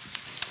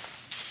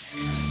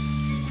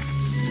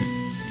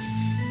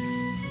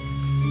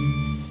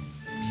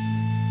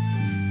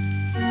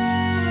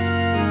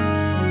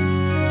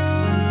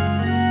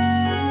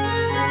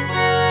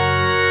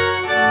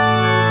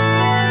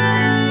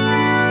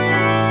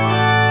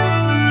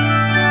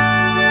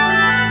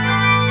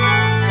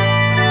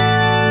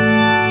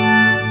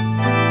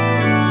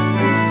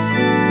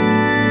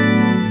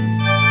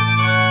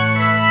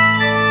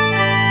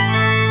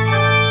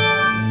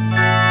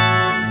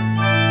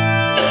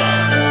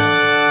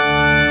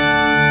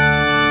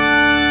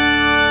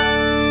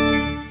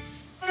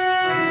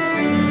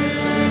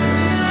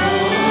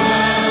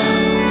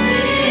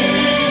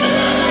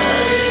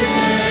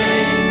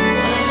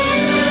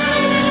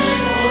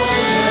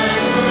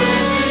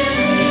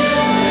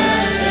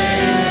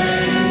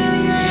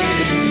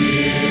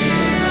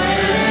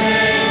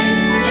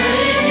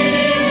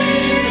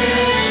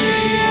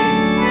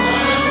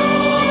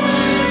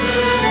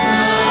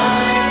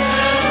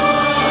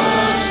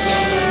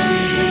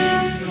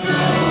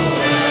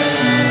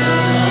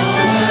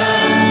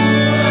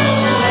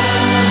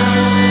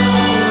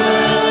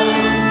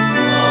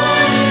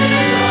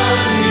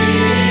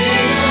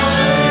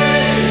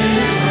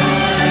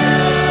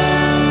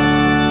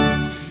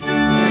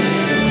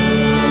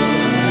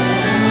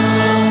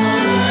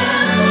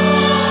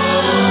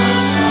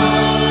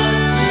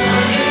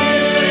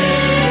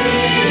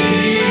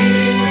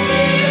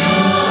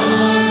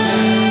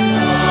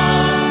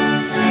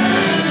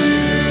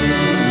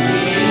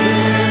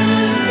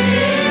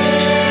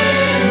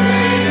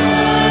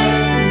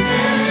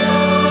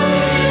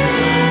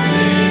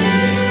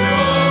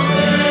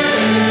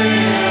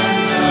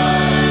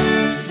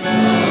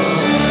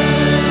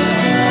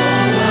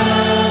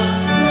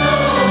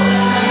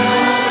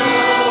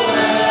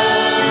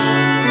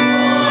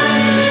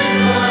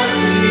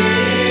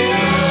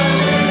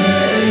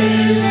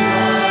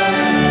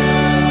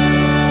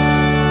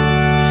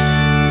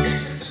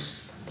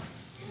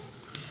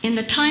 In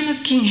the time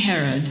of King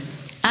Herod,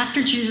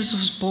 after Jesus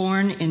was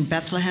born in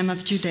Bethlehem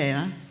of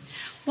Judea,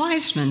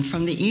 wise men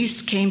from the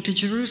east came to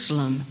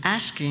Jerusalem,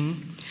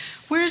 asking,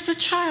 "Where is the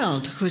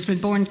child who has been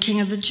born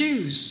King of the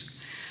Jews?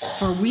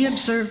 For we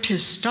observed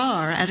his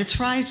star at its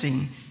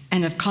rising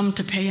and have come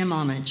to pay him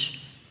homage."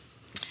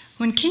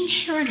 When King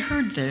Herod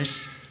heard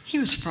this, he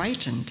was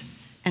frightened,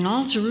 and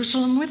all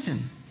Jerusalem with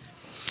him.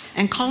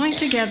 And calling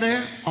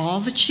together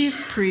all the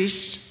chief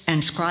priests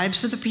and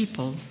scribes of the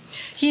people,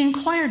 he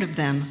inquired of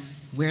them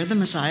where the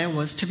Messiah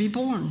was to be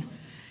born.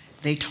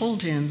 They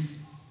told him,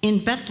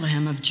 "In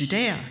Bethlehem of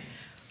Judea,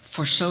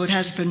 for so it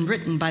has been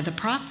written by the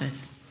prophet.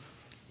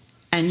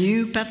 And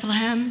you,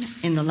 Bethlehem,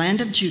 in the land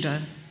of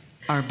Judah,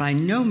 are by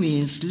no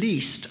means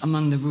least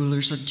among the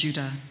rulers of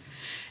Judah.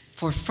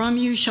 For from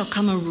you shall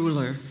come a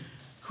ruler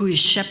who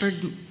is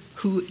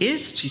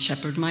to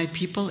shepherd my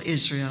people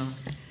Israel."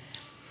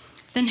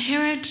 Then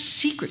Herod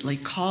secretly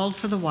called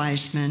for the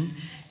wise men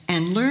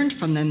and learned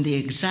from them the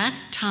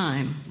exact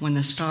time when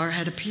the star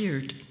had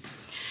appeared.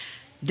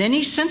 Then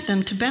he sent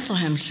them to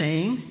Bethlehem,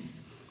 saying,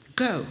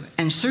 "Go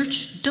and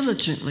search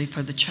diligently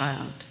for the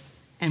child,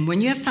 and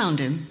when you have found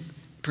him,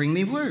 bring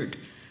me word,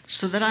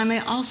 so that I may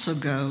also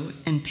go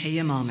and pay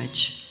him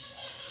homage."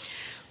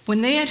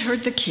 When they had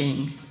heard the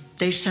king,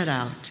 they set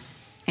out,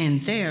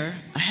 and there,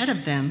 ahead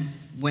of them,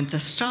 went the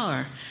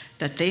star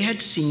that they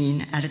had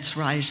seen at its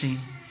rising,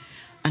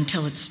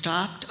 until it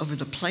stopped over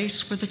the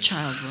place where the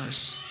child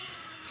was.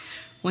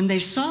 When they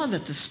saw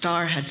that the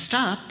star had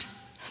stopped,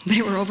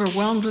 they were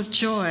overwhelmed with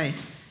joy.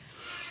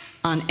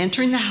 On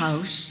entering the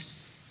house,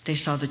 they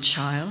saw the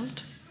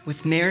child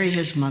with Mary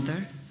his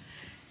mother,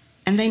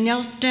 and they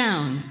knelt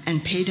down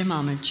and paid him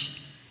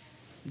homage.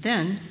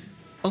 Then,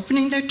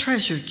 opening their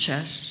treasure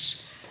chests,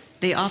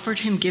 they offered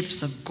him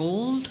gifts of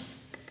gold,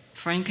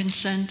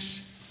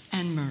 frankincense,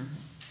 and myrrh.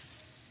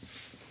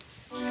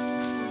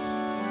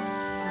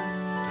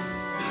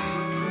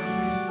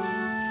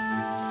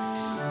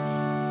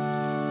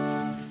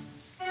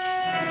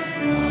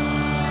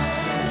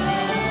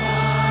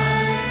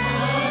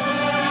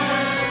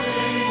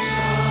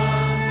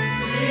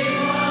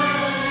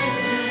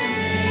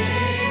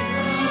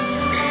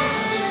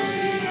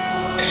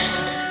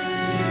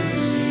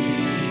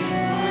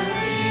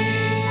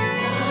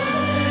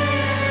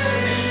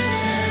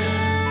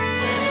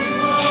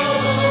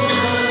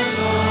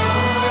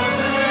 Star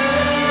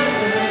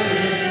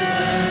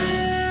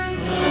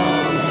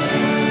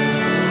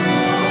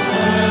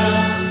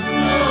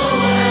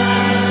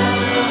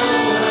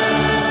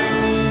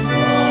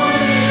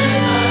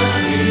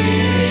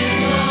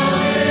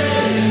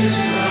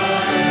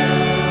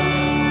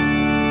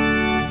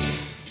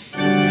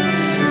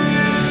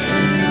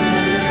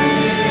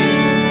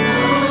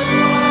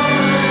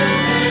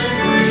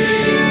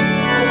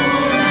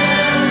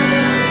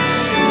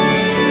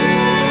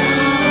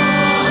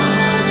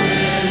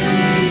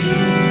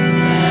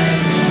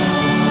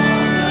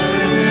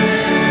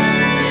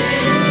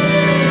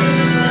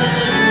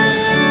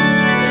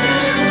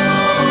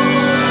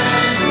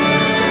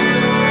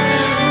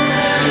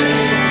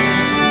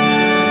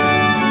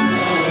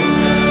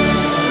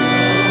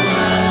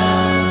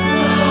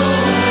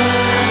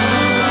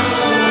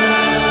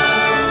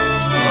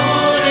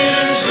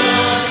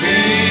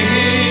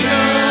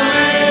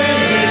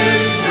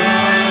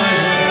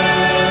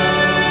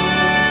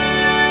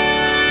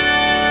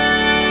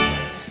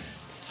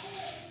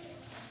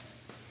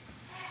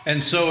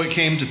And so it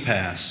came to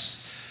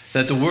pass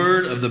that the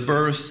word of the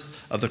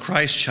birth of the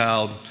Christ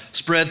child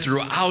spread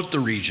throughout the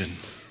region.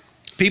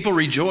 People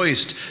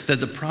rejoiced that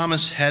the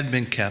promise had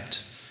been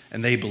kept,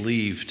 and they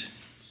believed.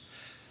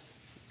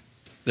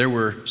 There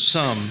were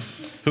some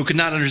who could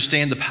not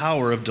understand the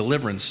power of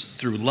deliverance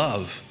through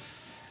love,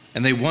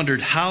 and they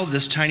wondered how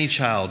this tiny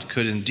child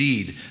could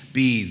indeed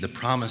be the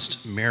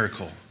promised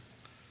miracle,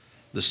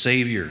 the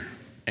Savior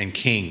and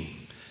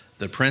King,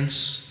 the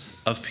Prince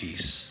of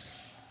Peace.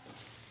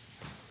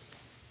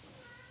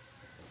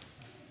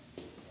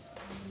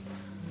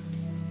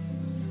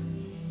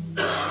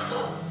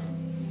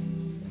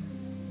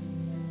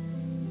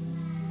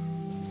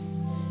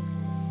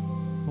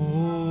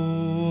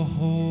 O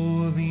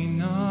holy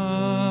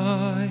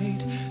night,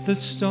 the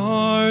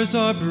stars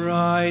are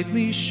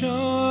brightly shining.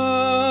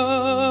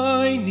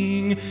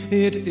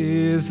 It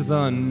is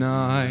the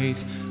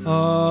night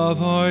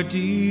of our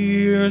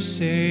dear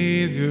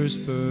Savior's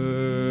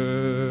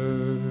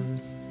birth.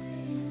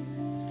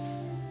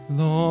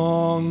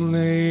 Long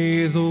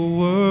lay the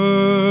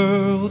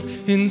world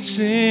in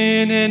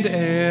sin and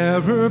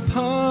error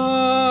pining,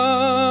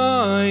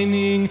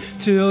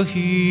 till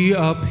he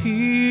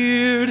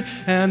appeared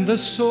and the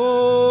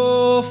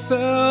soul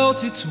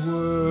felt its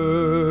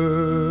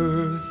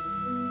worth.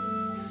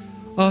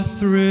 A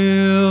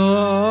thrill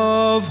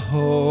of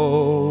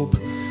hope,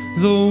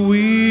 the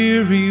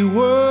weary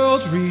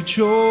world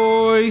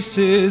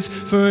rejoices,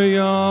 for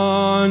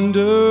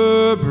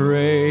yonder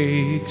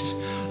breaks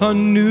a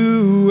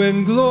new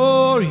and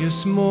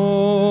glorious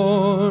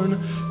morn.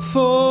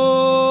 Fall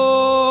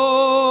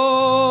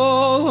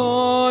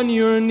on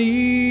your knees,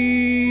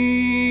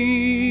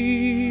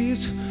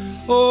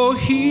 oh,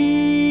 hear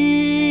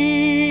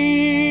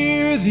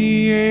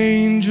the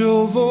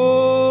angel voices,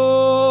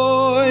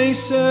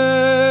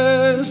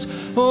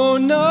 oh,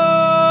 night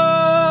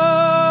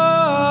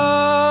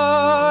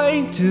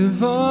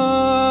divine,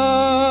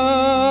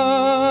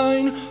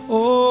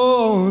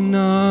 oh,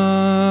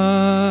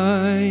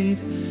 night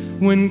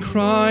when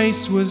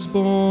Christ was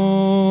born,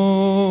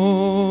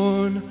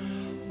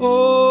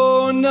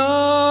 oh, night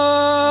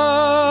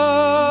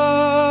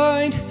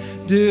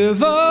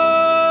divine,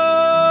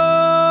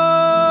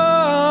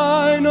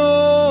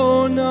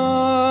 oh,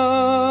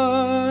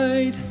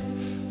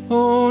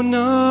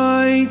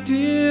 night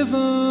divine.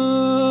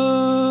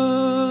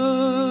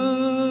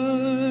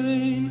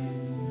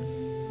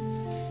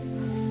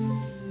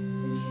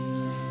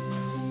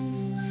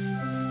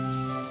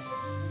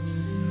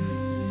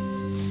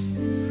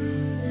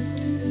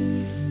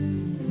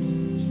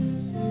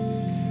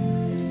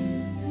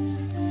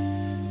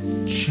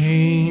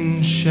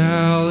 Chains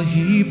shall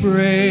he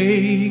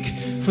break,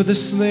 for the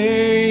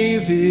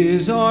slave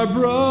is our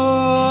brother,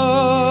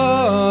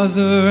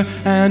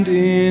 and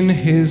in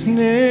his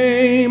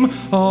name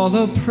all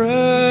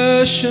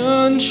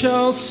oppression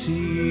shall cease.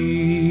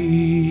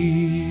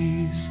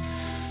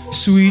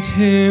 Sweet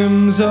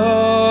hymns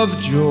of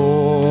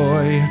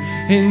joy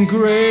in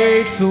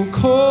grateful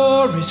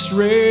chorus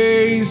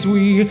raise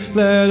we,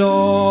 let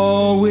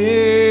all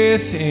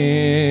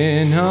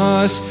within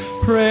us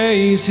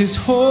praise his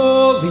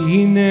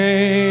holy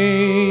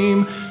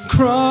name.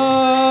 Christ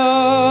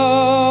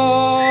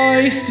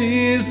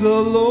is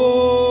the Lord.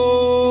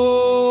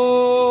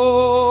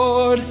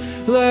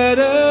 Let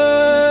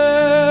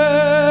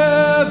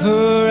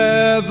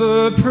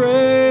ever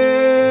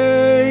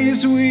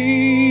praise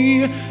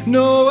we.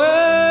 Noel,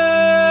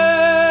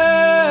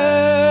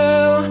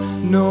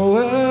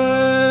 Noel,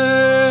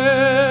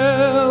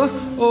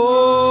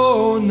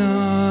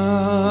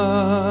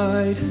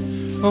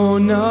 O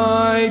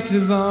night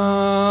divine.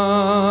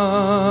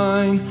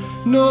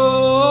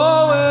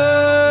 Noel,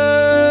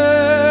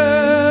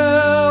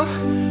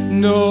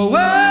 Noel,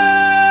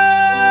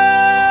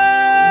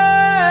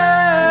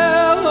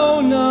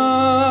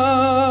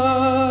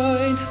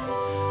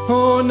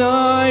 O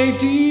night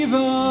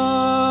divine.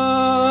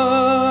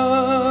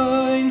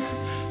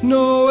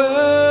 Noel,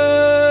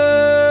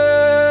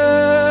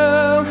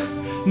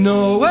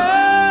 Noel,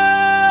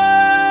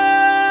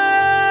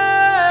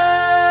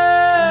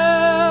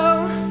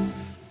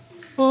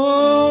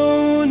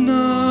 O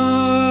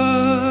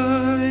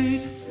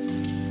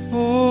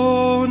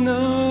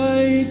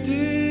night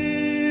divine.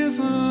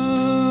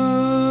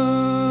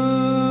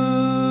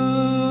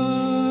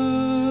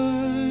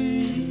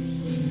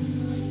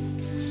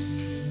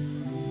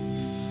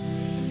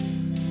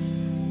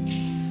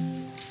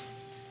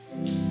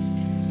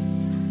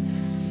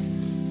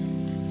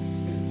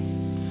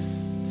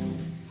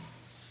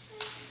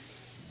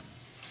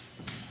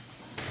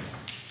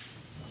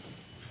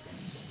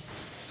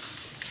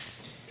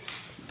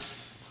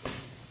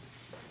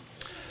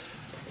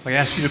 I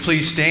ask you to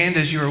please stand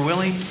as you are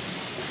willing.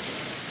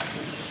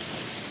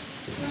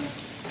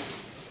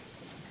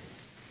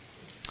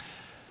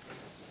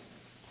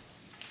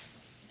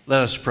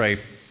 Let us pray.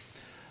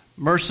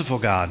 Merciful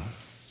God,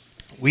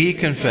 we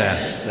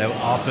confess that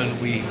often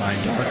we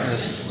find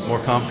darkness more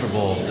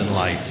comfortable than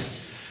light.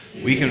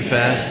 We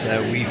confess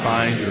that we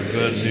find your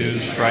good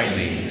news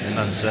frightening and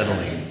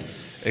unsettling.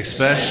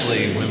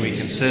 especially when we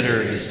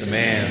consider its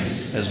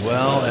demands as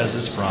well as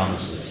its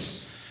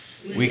promises.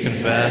 We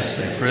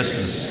confess that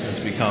Christmas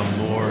has become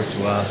more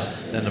to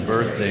us than the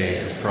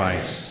birthday of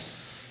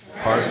Christ,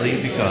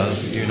 partly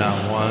because we do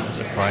not want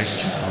a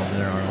Christ child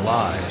in our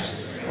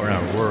lives or in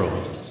our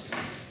world.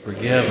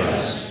 Forgive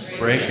us,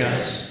 break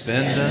us,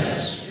 bend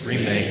us,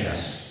 remake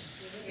us.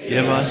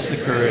 Give us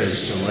the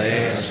courage to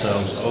lay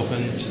ourselves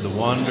open to the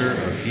wonder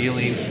of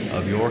healing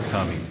of your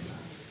coming.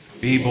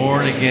 Be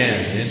born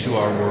again into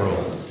our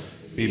world.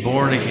 Be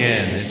born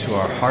again into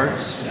our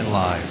hearts and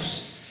lives.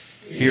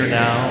 Hear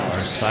now our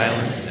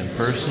silent and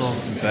personal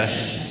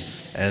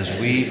confessions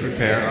as we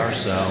prepare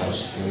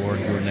ourselves for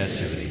your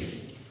nativity.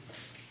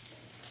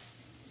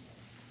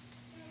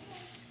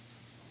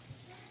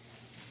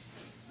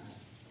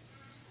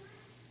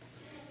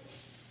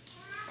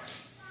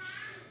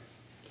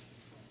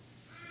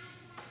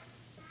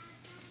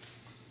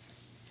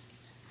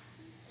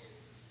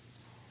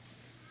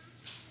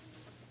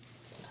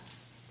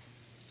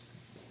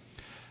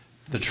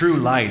 The true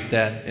light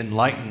that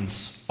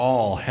enlightens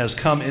all has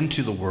come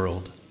into the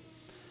world.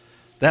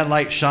 That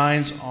light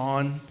shines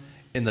on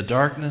in the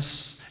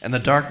darkness, and the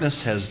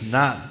darkness has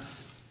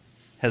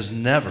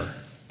never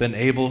been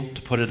able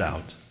to put it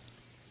out.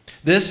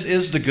 This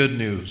is the good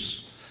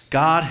news.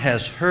 God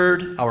has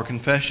heard our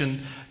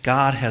confession.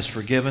 God has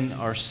forgiven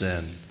our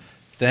sin.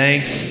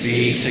 Thanks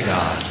be to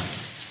God.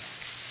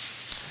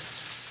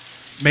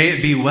 May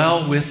it be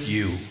well with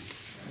you.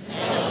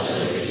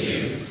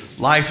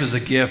 Life is a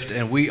gift,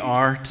 and we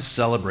are to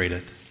celebrate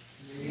it.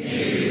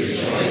 May we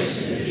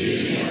rejoice in the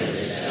beauty of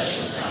this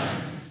special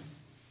time.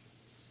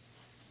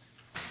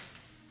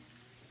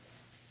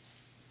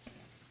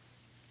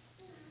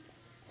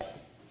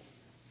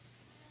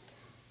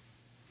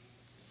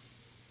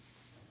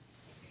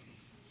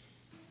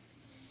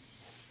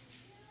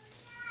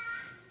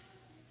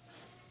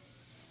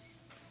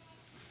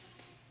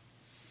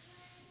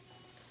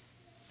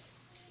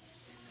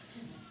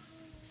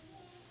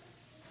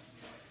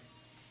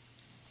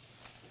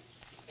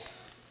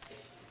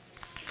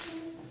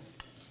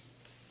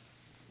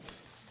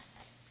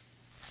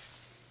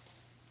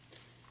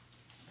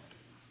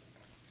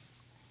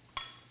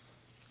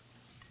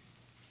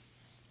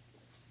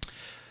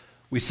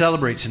 We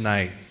celebrate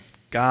tonight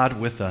God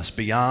with us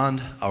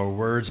beyond our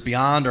words,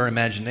 beyond our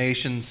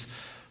imaginations,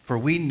 for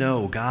we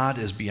know God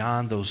is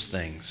beyond those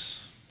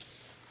things.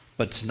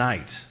 But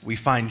tonight we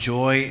find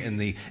joy in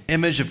the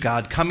image of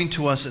God coming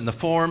to us in the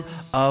form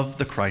of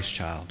the Christ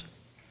child.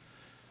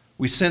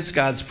 We sense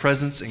God's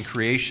presence in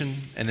creation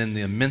and in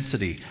the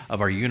immensity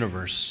of our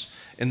universe,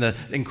 in the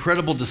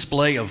incredible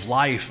display of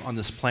life on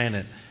this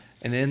planet,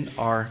 and in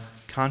our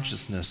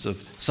consciousness of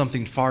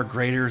something far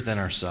greater than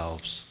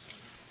ourselves.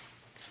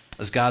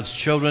 As God's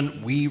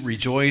children, we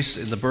rejoice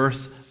in the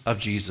birth of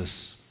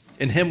Jesus.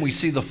 In him we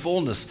see the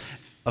fullness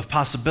of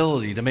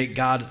possibility to make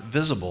God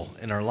visible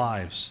in our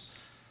lives.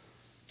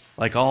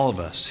 Like all of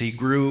us, he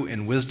grew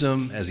in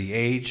wisdom as he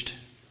aged.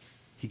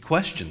 He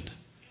questioned.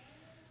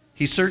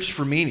 He searched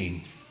for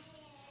meaning.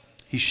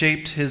 He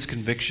shaped his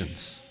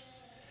convictions.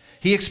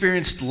 He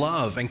experienced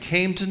love and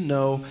came to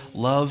know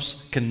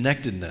love's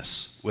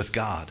connectedness with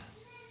God.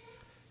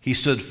 He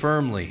stood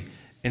firmly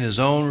in his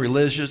own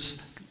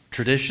religious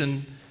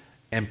tradition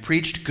and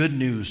preached good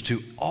news to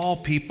all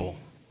people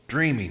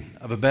dreaming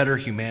of a better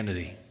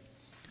humanity.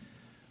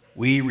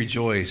 We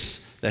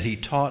rejoice that he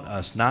taught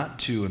us not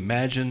to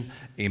imagine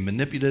a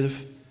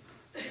manipulative,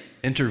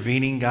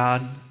 intervening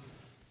God,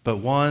 but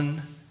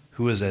one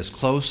who is as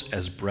close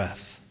as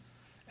breath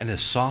and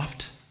as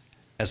soft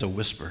as a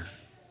whisper,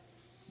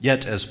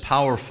 yet as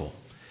powerful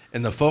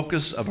in the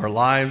focus of our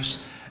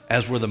lives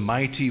as were the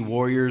mighty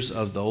warriors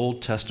of the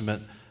Old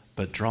Testament,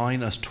 but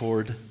drawing us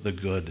toward the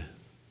good.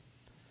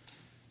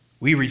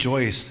 We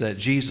rejoice that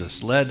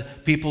Jesus led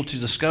people to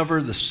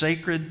discover the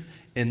sacred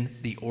in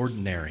the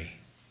ordinary,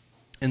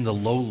 in the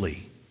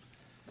lowly,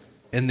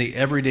 in the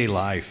everyday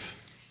life,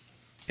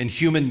 in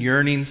human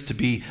yearnings to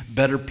be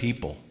better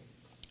people,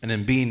 and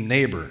in being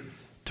neighbor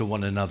to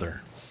one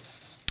another.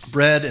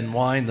 Bread and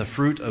wine, the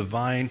fruit of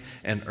vine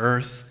and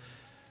earth,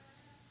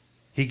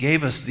 he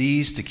gave us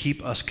these to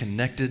keep us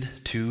connected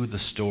to the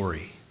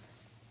story.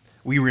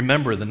 We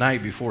remember the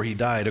night before he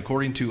died,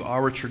 according to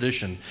our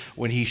tradition,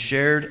 when he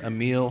shared a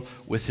meal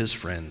with his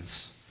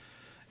friends.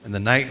 And the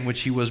night in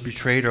which he was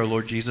betrayed, our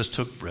Lord Jesus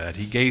took bread.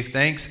 He gave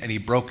thanks and he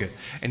broke it.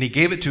 And he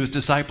gave it to his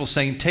disciples,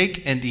 saying,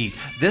 "Take and eat.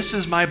 This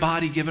is my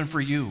body given for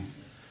you.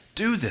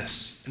 Do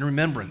this in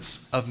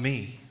remembrance of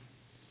me."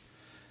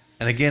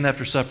 And again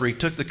after supper, he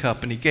took the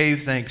cup and he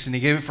gave thanks and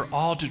he gave it for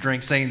all to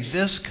drink, saying,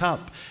 "This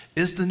cup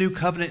is the new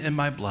covenant in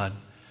my blood,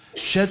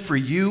 shed for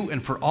you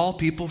and for all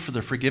people for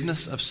the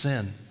forgiveness of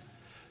sin.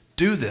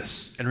 Do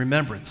this in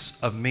remembrance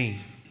of me."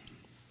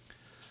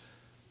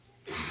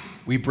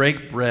 We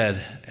break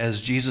bread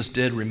as Jesus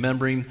did,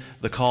 remembering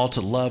the call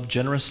to love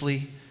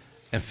generously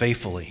and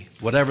faithfully,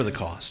 whatever the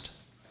cost.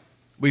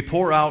 We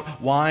pour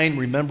out wine,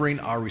 remembering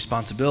our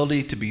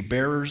responsibility to be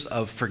bearers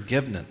of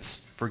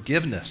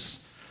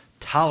forgiveness,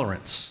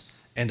 tolerance,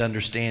 and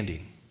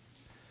understanding.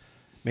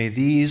 May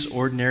these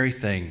ordinary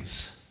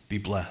things be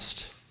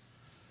blessed,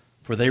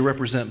 for they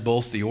represent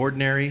both the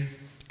ordinary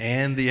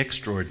and the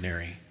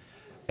extraordinary,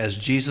 as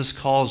Jesus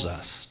calls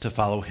us to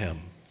follow him.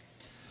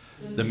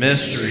 The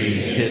mystery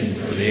hidden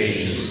for the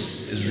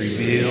ages is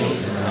revealed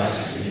for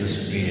us in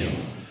this meal.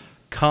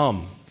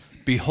 Come,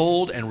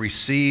 behold, and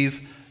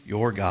receive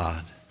your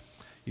God.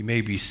 You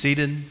may be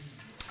seated.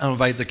 I'll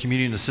invite the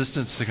communion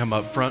assistants to come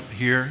up front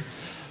here.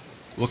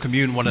 We'll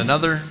commune one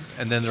another,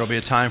 and then there will be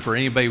a time for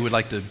anybody who would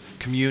like to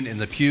commune in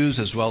the pews,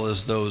 as well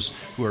as those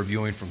who are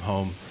viewing from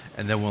home,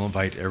 and then we'll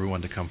invite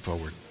everyone to come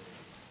forward.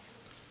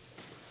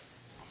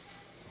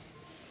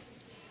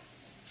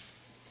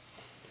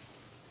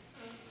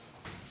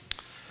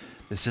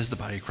 This is the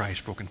body of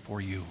Christ broken for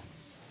you.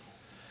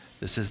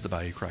 This is the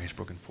body of Christ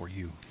broken for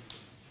you.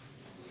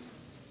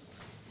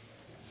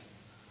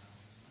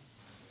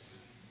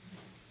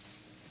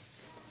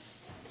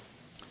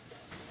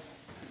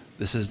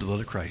 This is the blood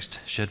of Christ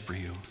shed for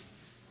you.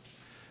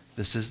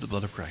 This is the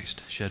blood of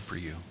Christ shed for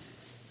you.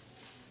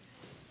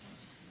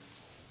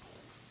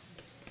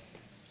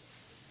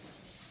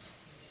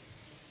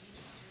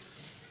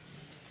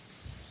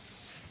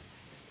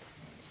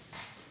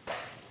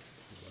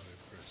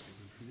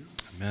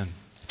 Amen.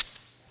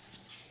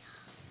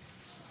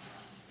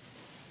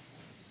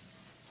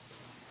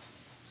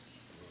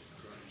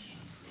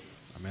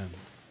 Amen.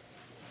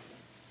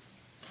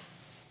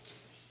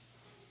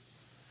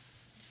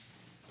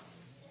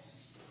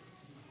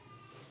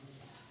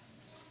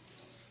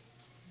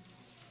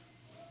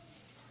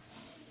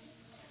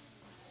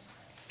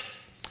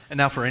 And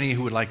now for any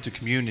who would like to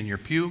commune in your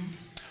pew,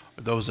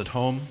 or those at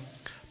home,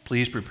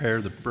 please prepare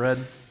the bread.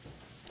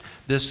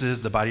 This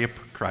is the body of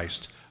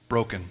Christ,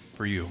 broken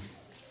for you.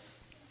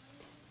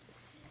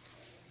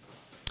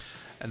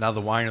 And now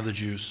the wine or the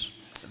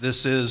juice.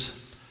 This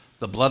is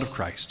the blood of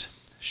Christ,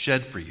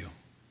 shed for you.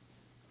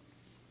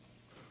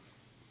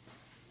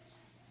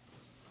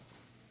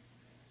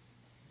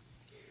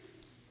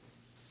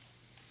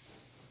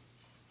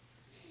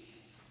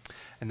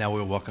 And now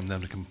we'll welcome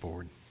them to come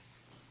forward.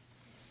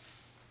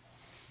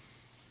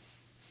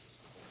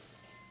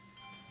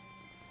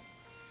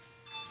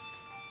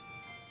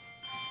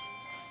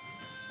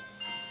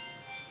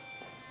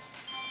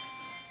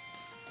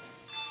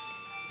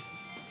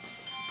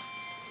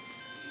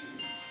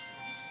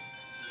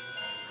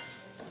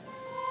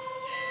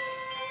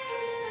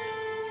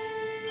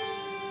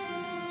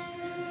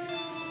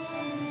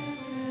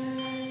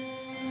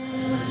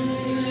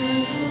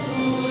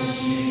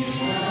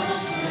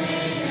 Jesus,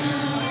 lay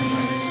down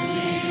and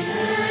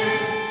sleep.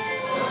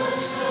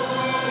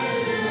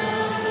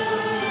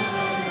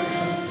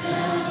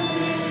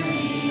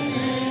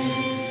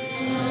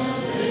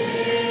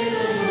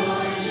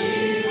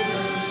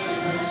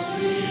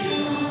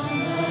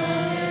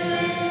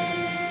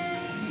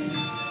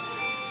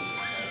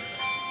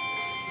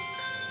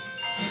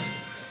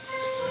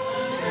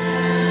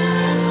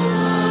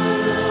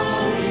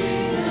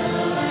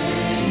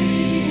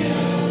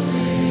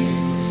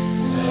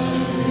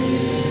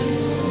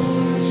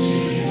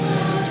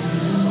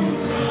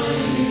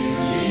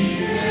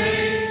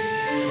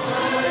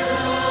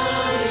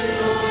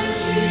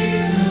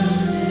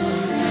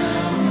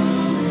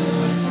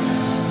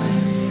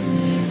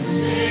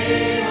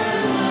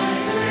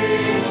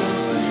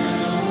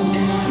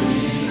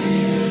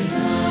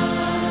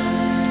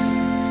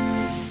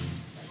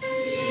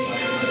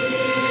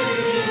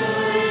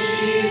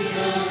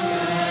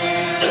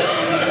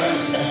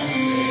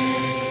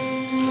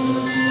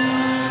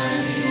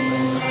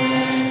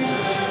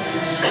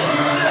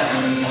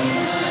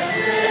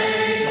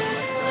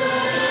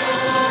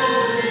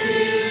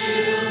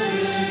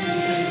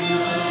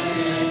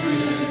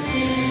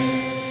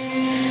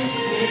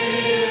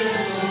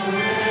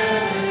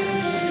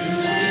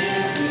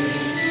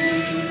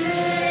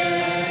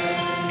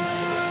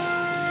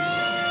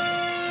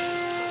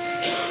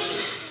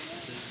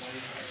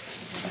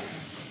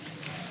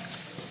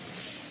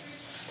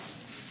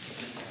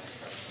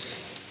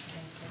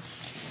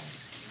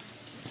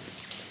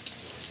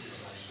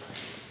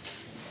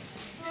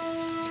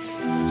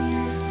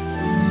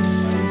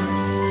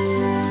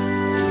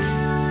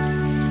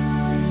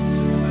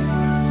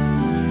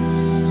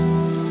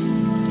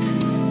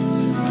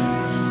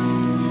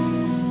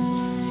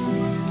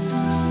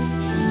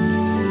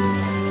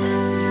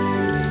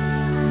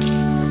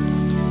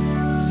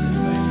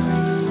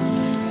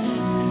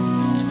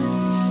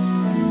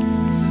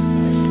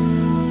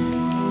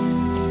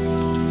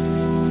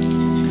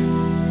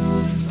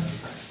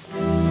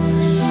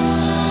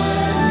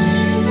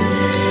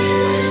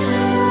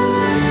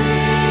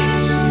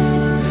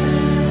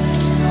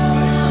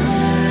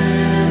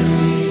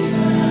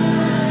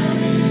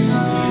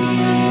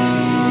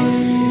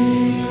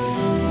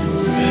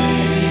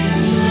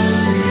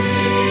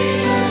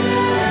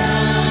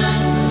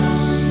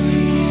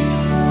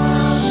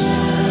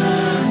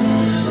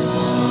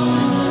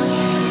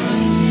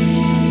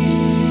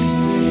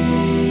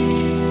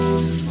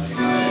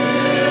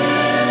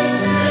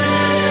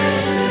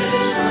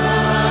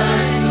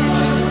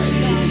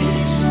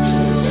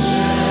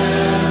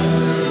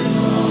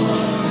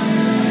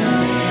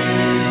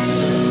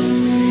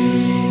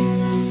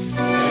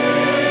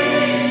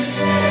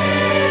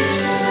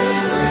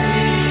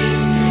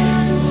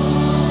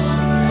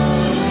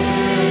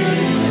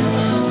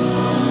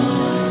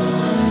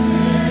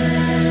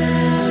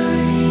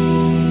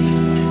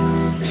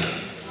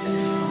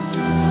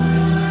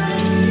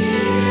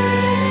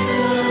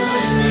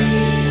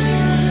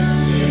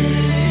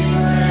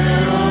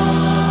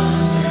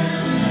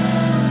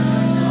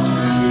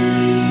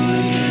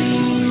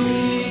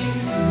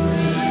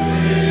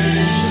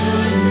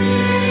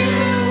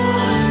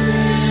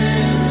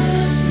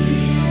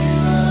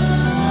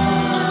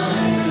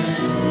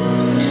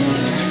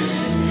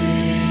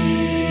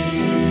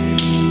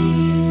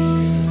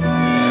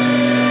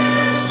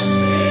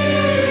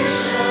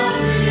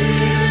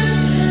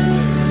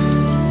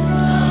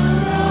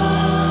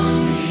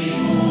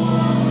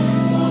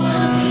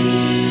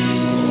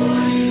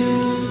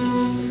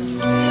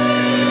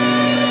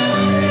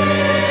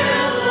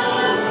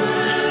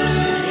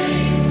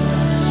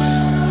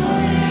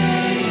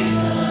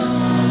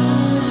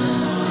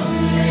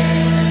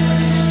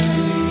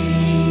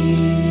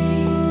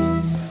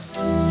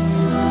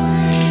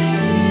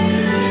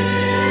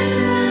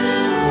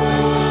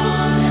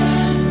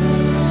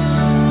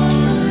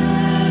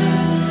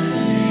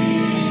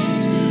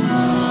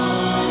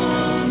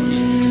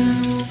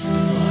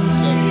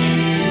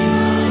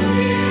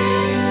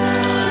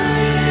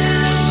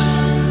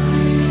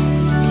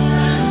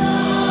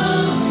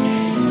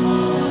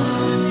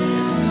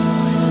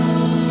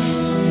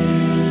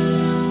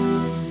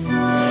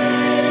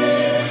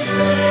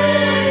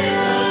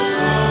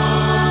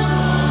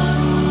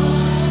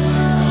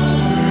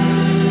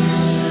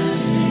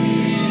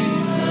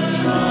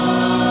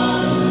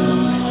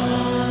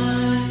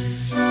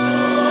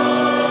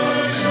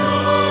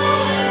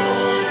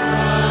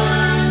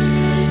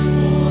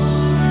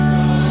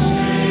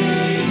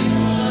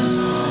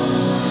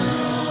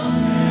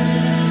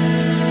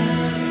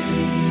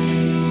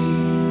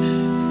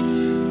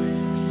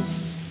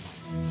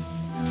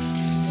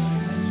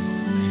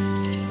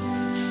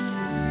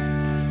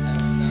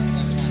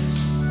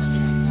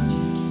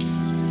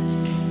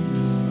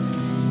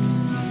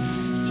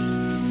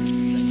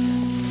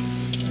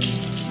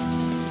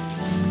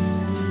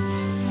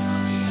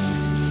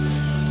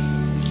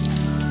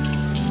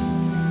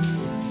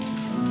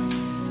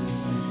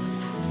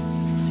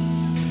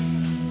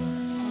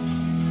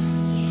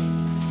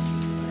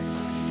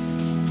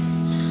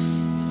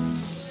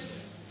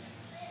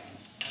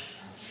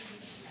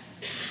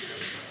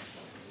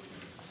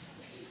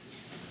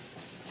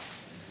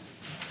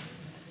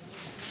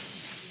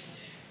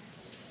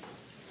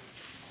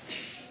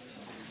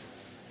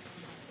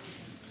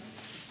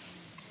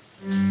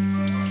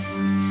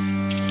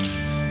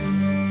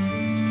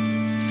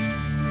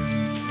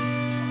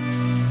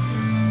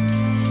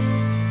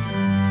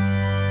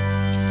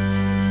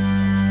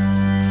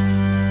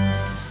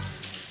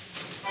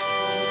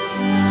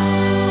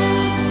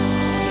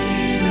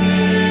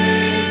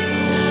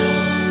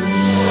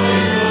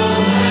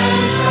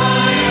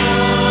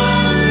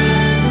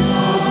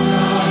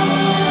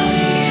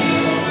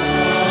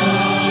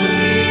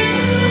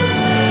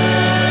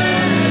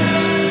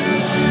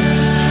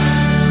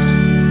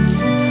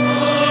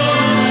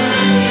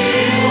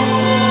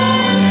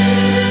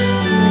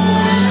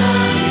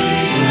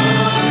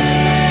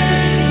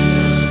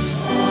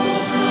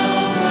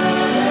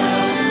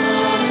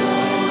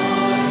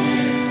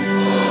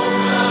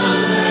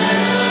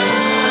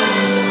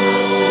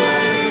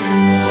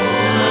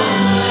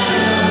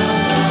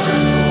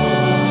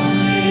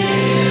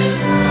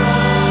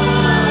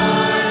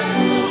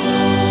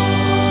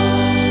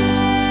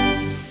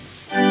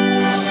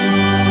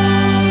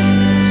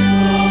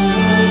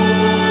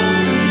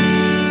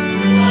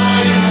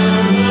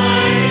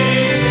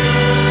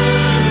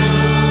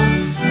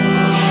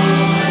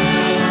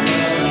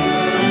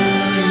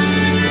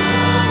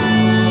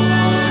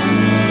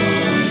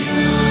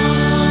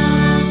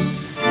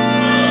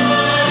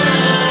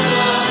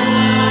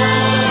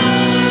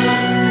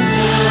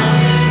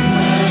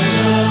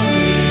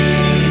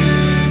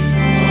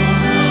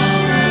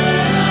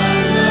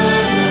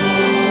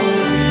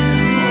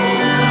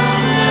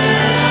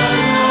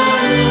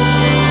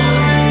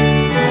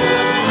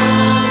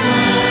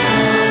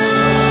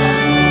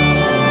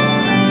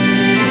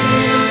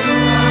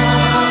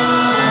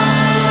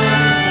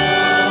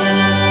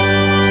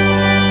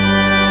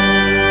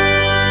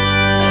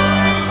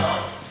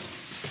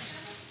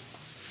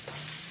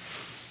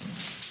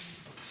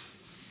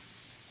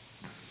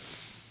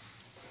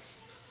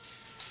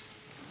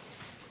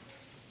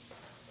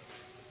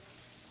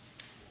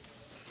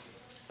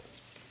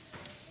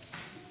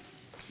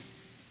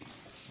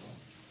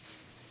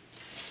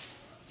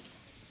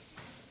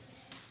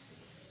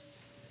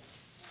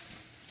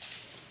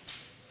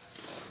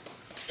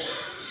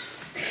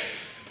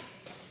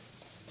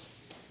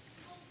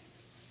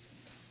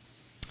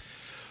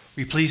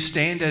 Will you please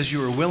stand as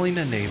you are willing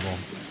and able?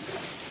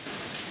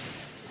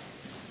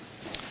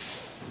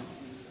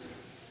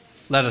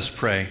 Let us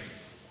pray.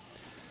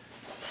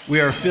 We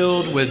are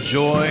filled with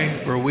joy,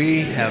 for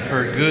we have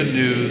heard good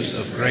news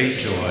of great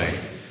joy.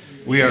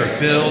 We are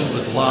filled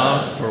with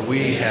love, for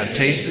we have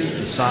tasted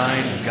the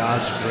sign of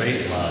God's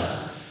great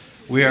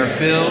love. We are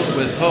filled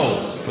with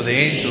hope, for the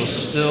angels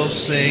still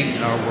sing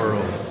in our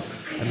world,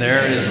 and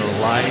there is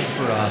a light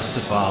for us to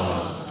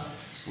follow.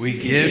 We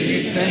give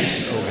you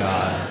thanks, O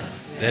God,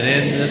 that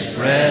in this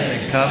bread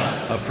and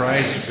cup of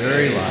Christ's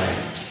very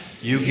life,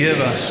 you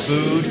give us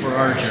food for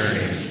our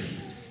journey.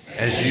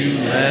 As you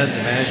led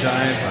the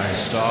Magi by a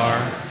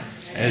star,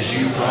 as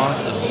you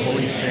brought the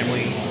Holy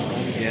Family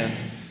home again,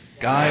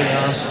 guide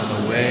us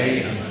on the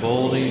way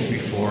unfolding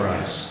before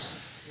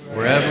us.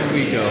 Wherever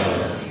we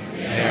go,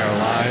 may our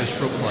lives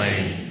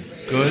proclaim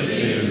good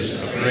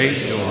news of great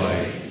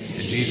joy in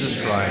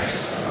Jesus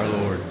Christ our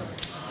Lord.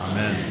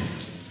 Amen.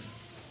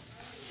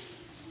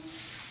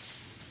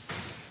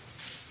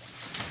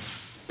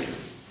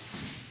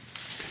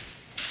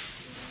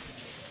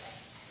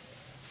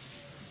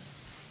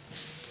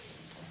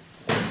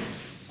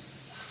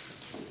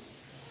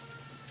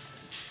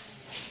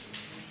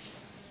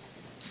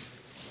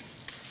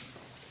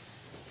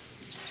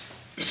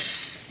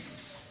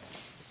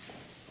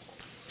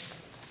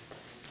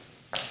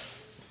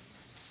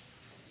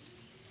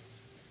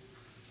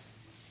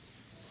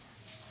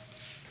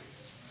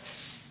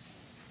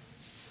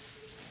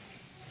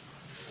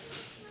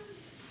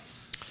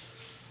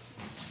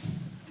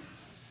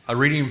 A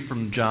reading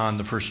from John,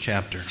 the first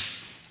chapter.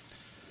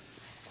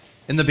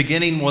 In the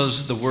beginning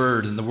was the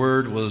Word, and the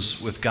Word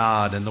was with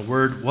God, and the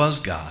Word was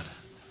God.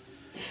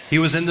 He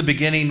was in the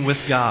beginning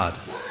with God.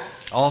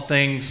 All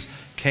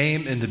things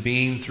came into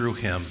being through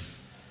him,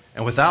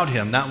 and without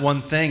him not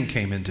one thing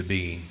came into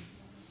being.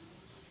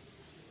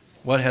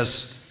 What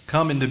has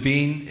come into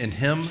being in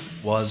him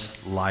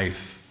was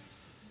life,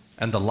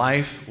 and the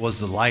life was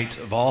the light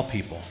of all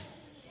people.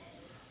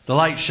 The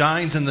light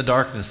shines in the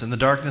darkness, and the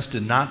darkness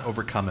did not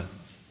overcome it.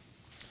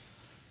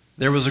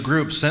 There was a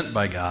group sent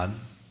by God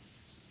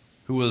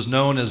who was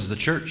known as the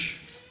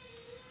church.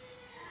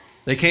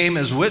 They came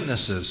as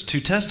witnesses to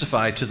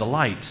testify to the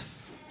light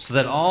so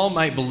that all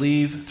might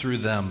believe through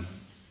them.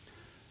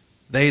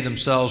 They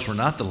themselves were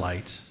not the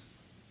light,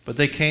 but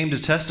they came to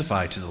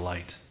testify to the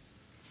light.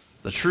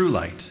 The true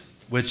light,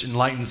 which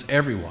enlightens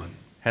everyone,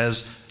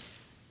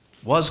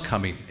 was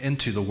coming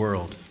into the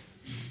world.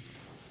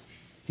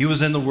 He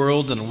was in the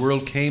world, and the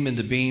world came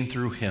into being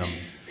through him,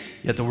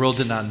 yet the world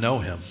did not know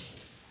him.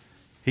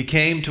 He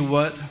came to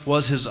what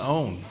was his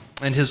own,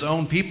 and his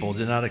own people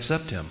did not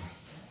accept him.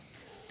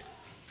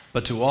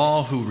 But to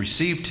all who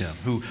received him,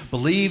 who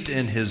believed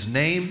in his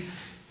name,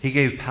 he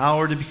gave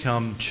power to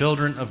become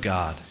children of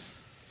God,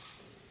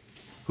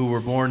 who were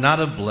born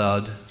not of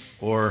blood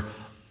or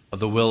of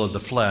the will of the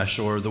flesh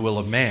or the will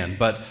of man,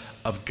 but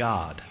of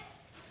God.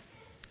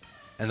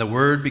 And the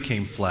Word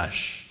became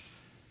flesh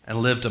and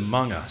lived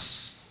among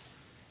us.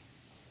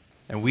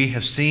 And we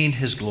have seen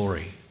his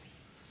glory,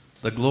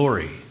 the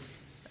glory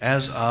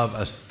as of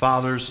a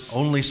Father's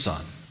only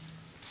Son,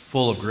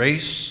 full of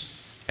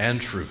grace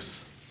and truth.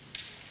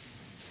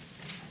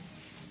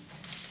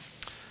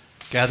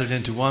 Gathered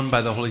into one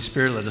by the Holy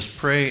Spirit, let us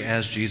pray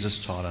as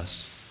Jesus taught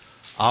us.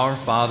 Our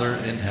Father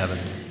in heaven,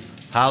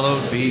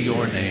 hallowed be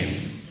your name.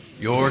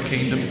 Your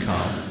kingdom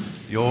come,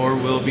 your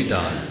will be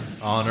done,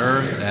 on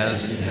earth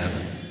as in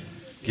heaven.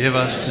 Give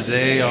us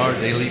today our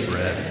daily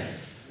bread.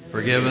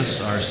 Forgive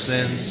us our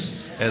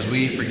sins as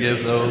we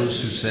forgive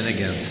those who sin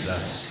against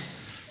us.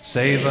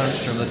 Save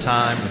us from the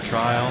time of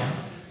trial,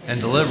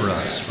 and deliver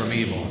us from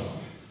evil.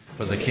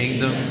 For the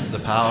kingdom, the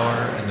power,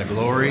 and the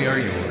glory are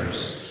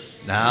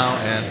yours, now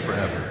and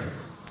forever.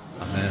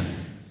 Amen.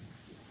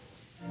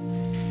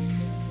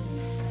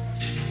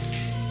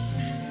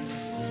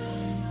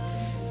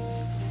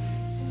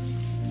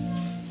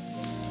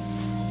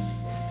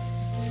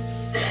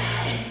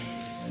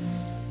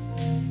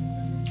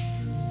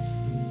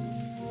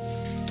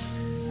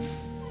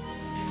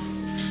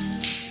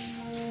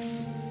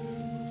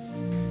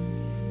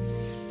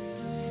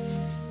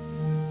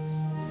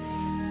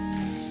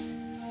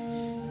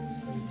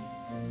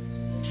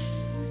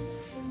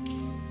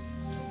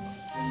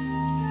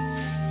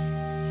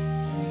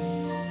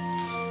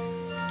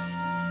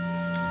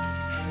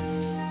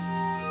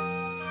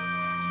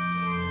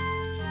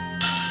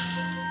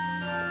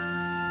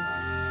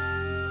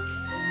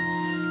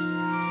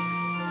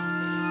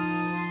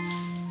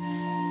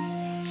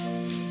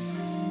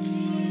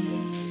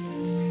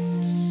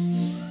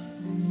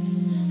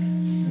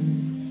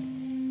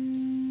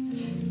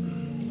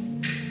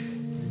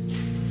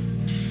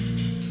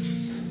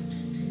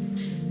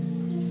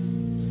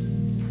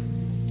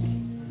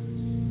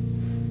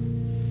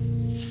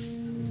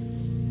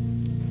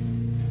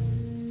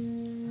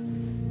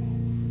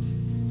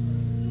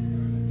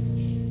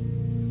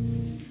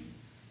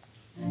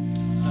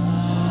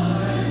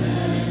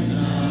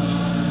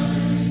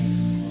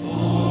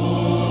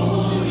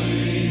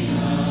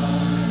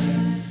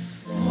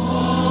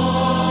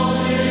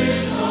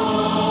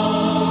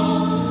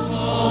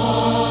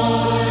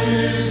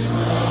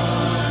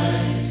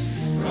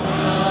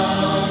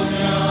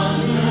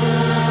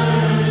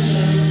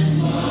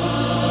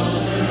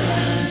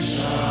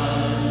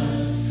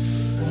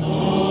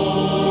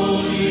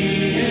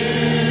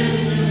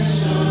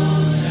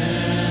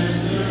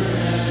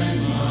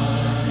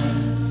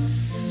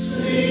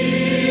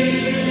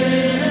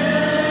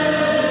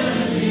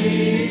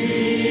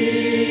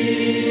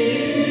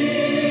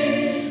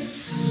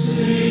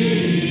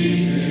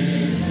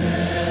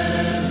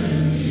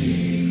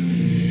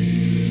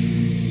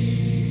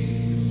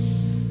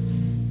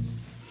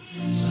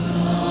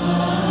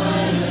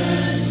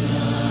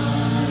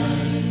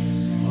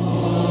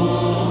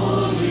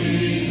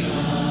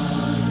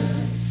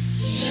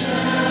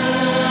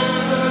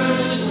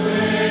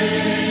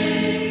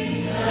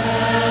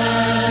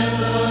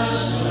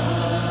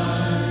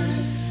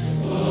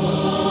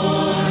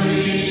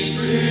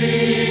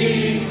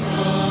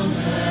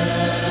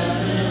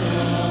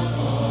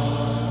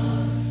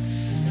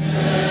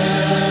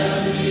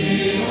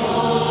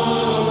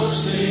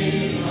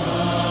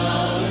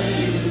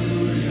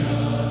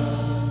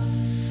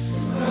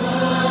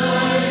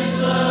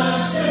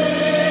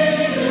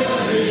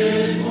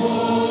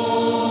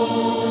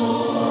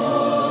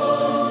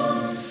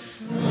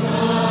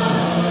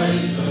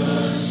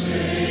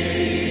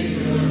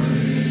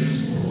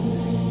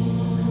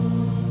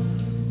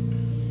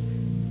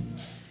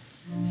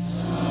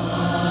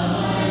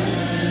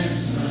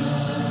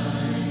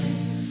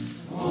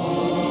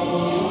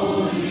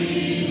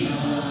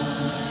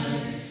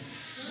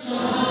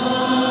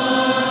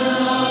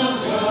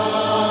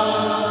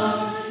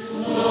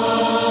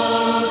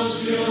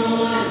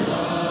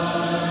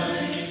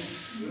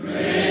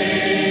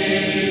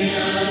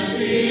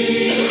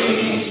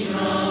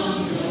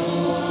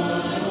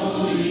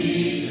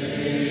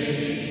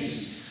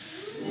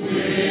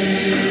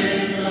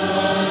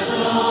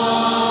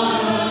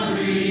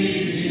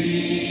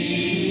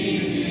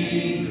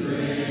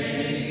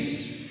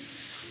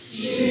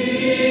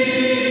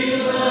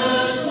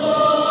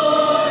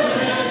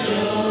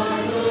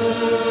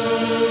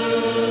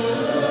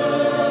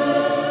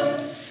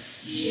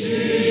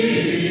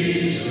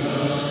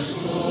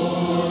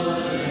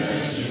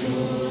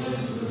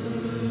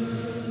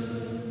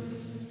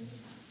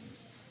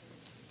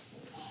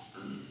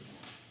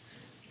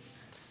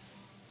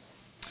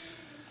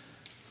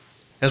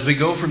 As we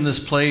go from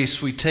this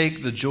place, we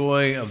take the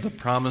joy of the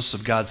promise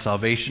of God's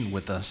salvation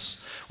with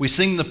us. We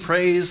sing the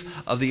praise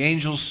of the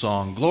angel's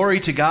song, glory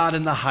to God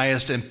in the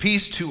highest and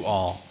peace to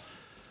all.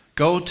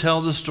 Go tell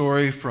the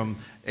story from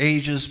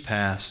ages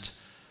past.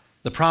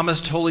 The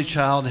promised holy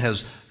child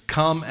has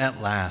come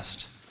at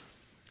last.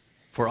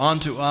 For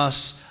unto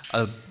us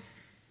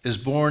is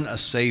born a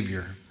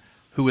Savior,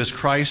 who is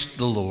Christ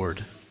the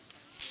Lord.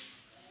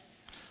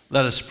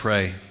 Let us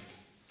pray.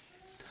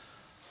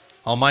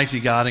 Almighty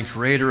God and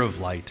creator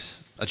of light,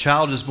 a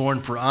child is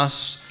born for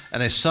us,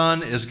 and a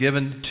son is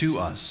given to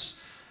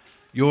us.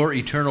 Your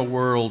eternal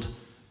word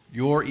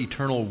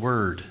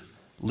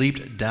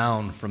leaped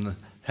down from the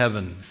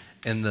heaven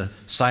in the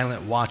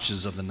silent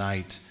watches of the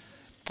night.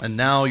 And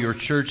now your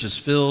church is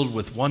filled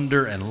with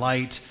wonder and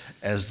light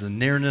as the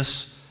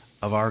nearness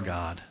of our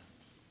God.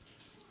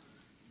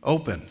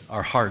 Open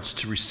our hearts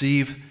to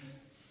receive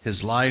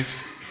his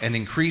life and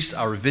increase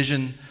our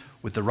vision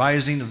with the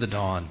rising of the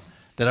dawn,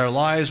 that our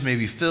lives may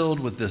be filled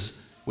with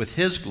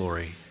his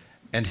glory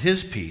and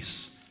his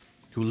peace,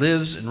 who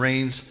lives and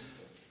reigns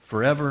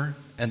forever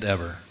and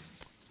ever.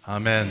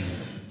 Amen.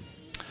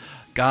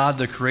 God,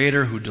 the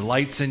Creator, who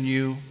delights in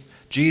you,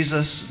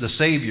 Jesus, the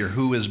Savior,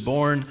 who is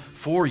born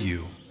for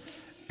you,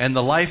 and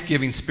the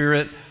life-giving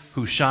Spirit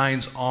who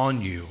shines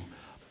on you,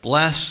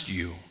 bless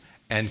you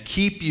and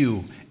keep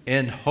you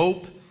in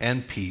hope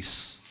and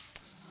peace.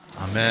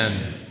 Amen.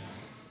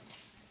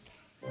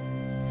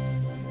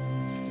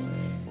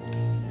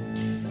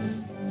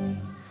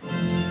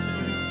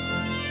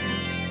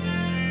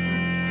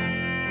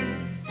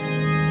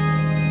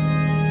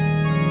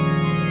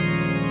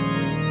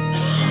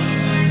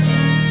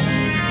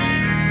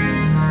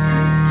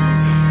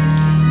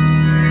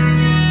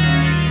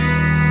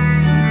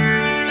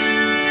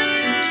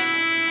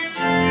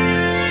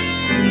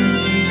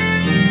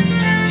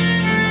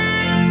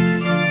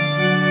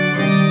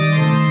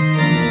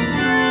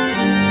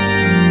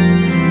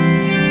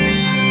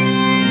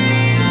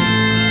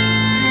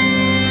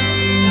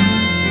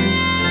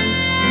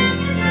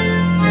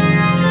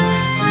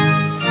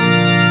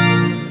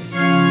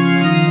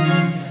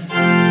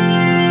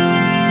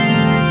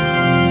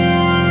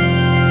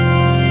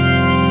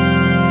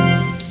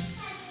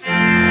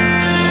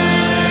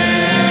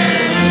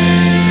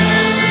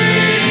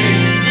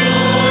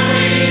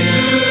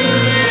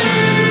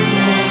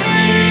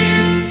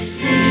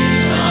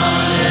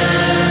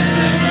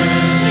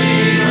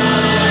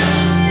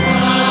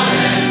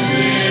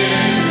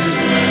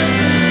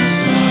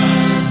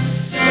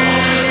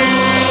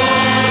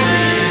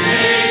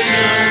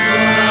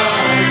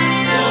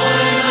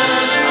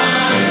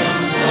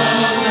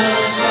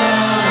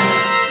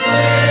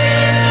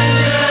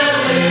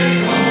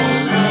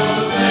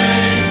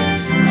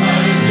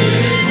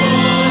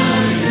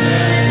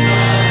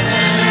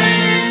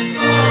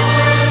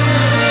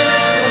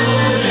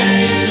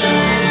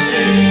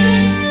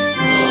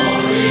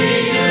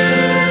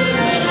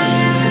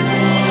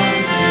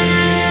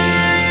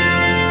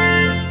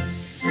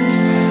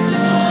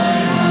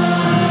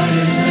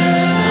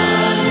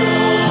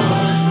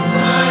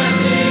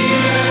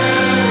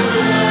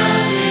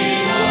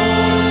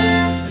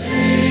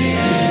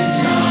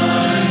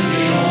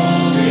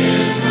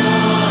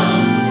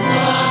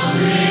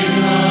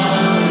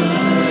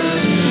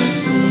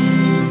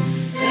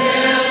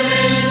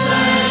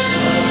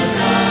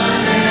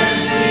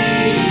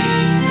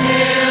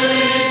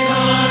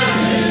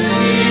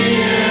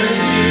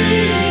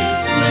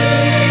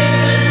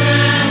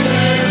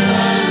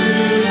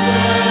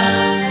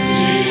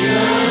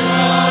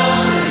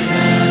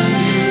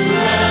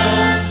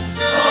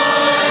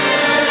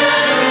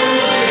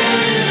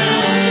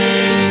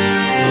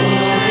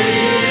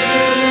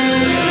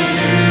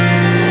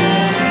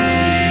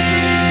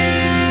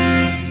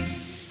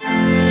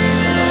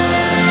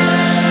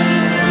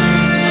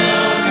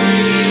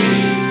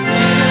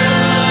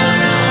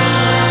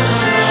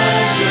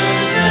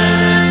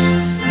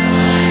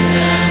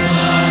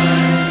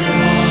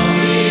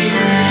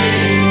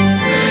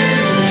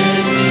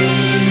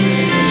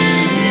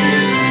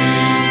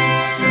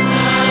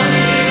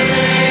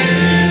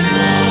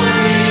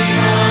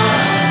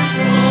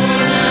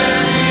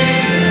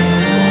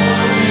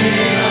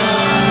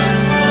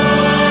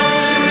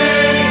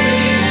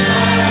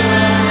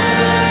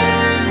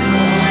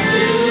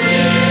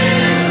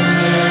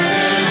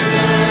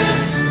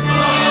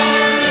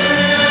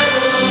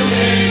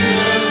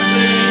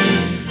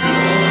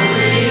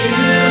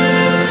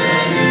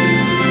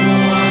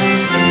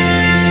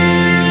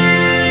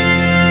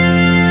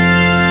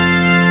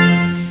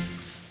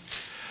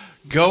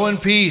 Go in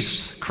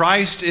peace.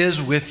 Christ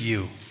is with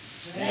you.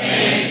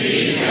 Thanks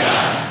be to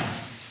God.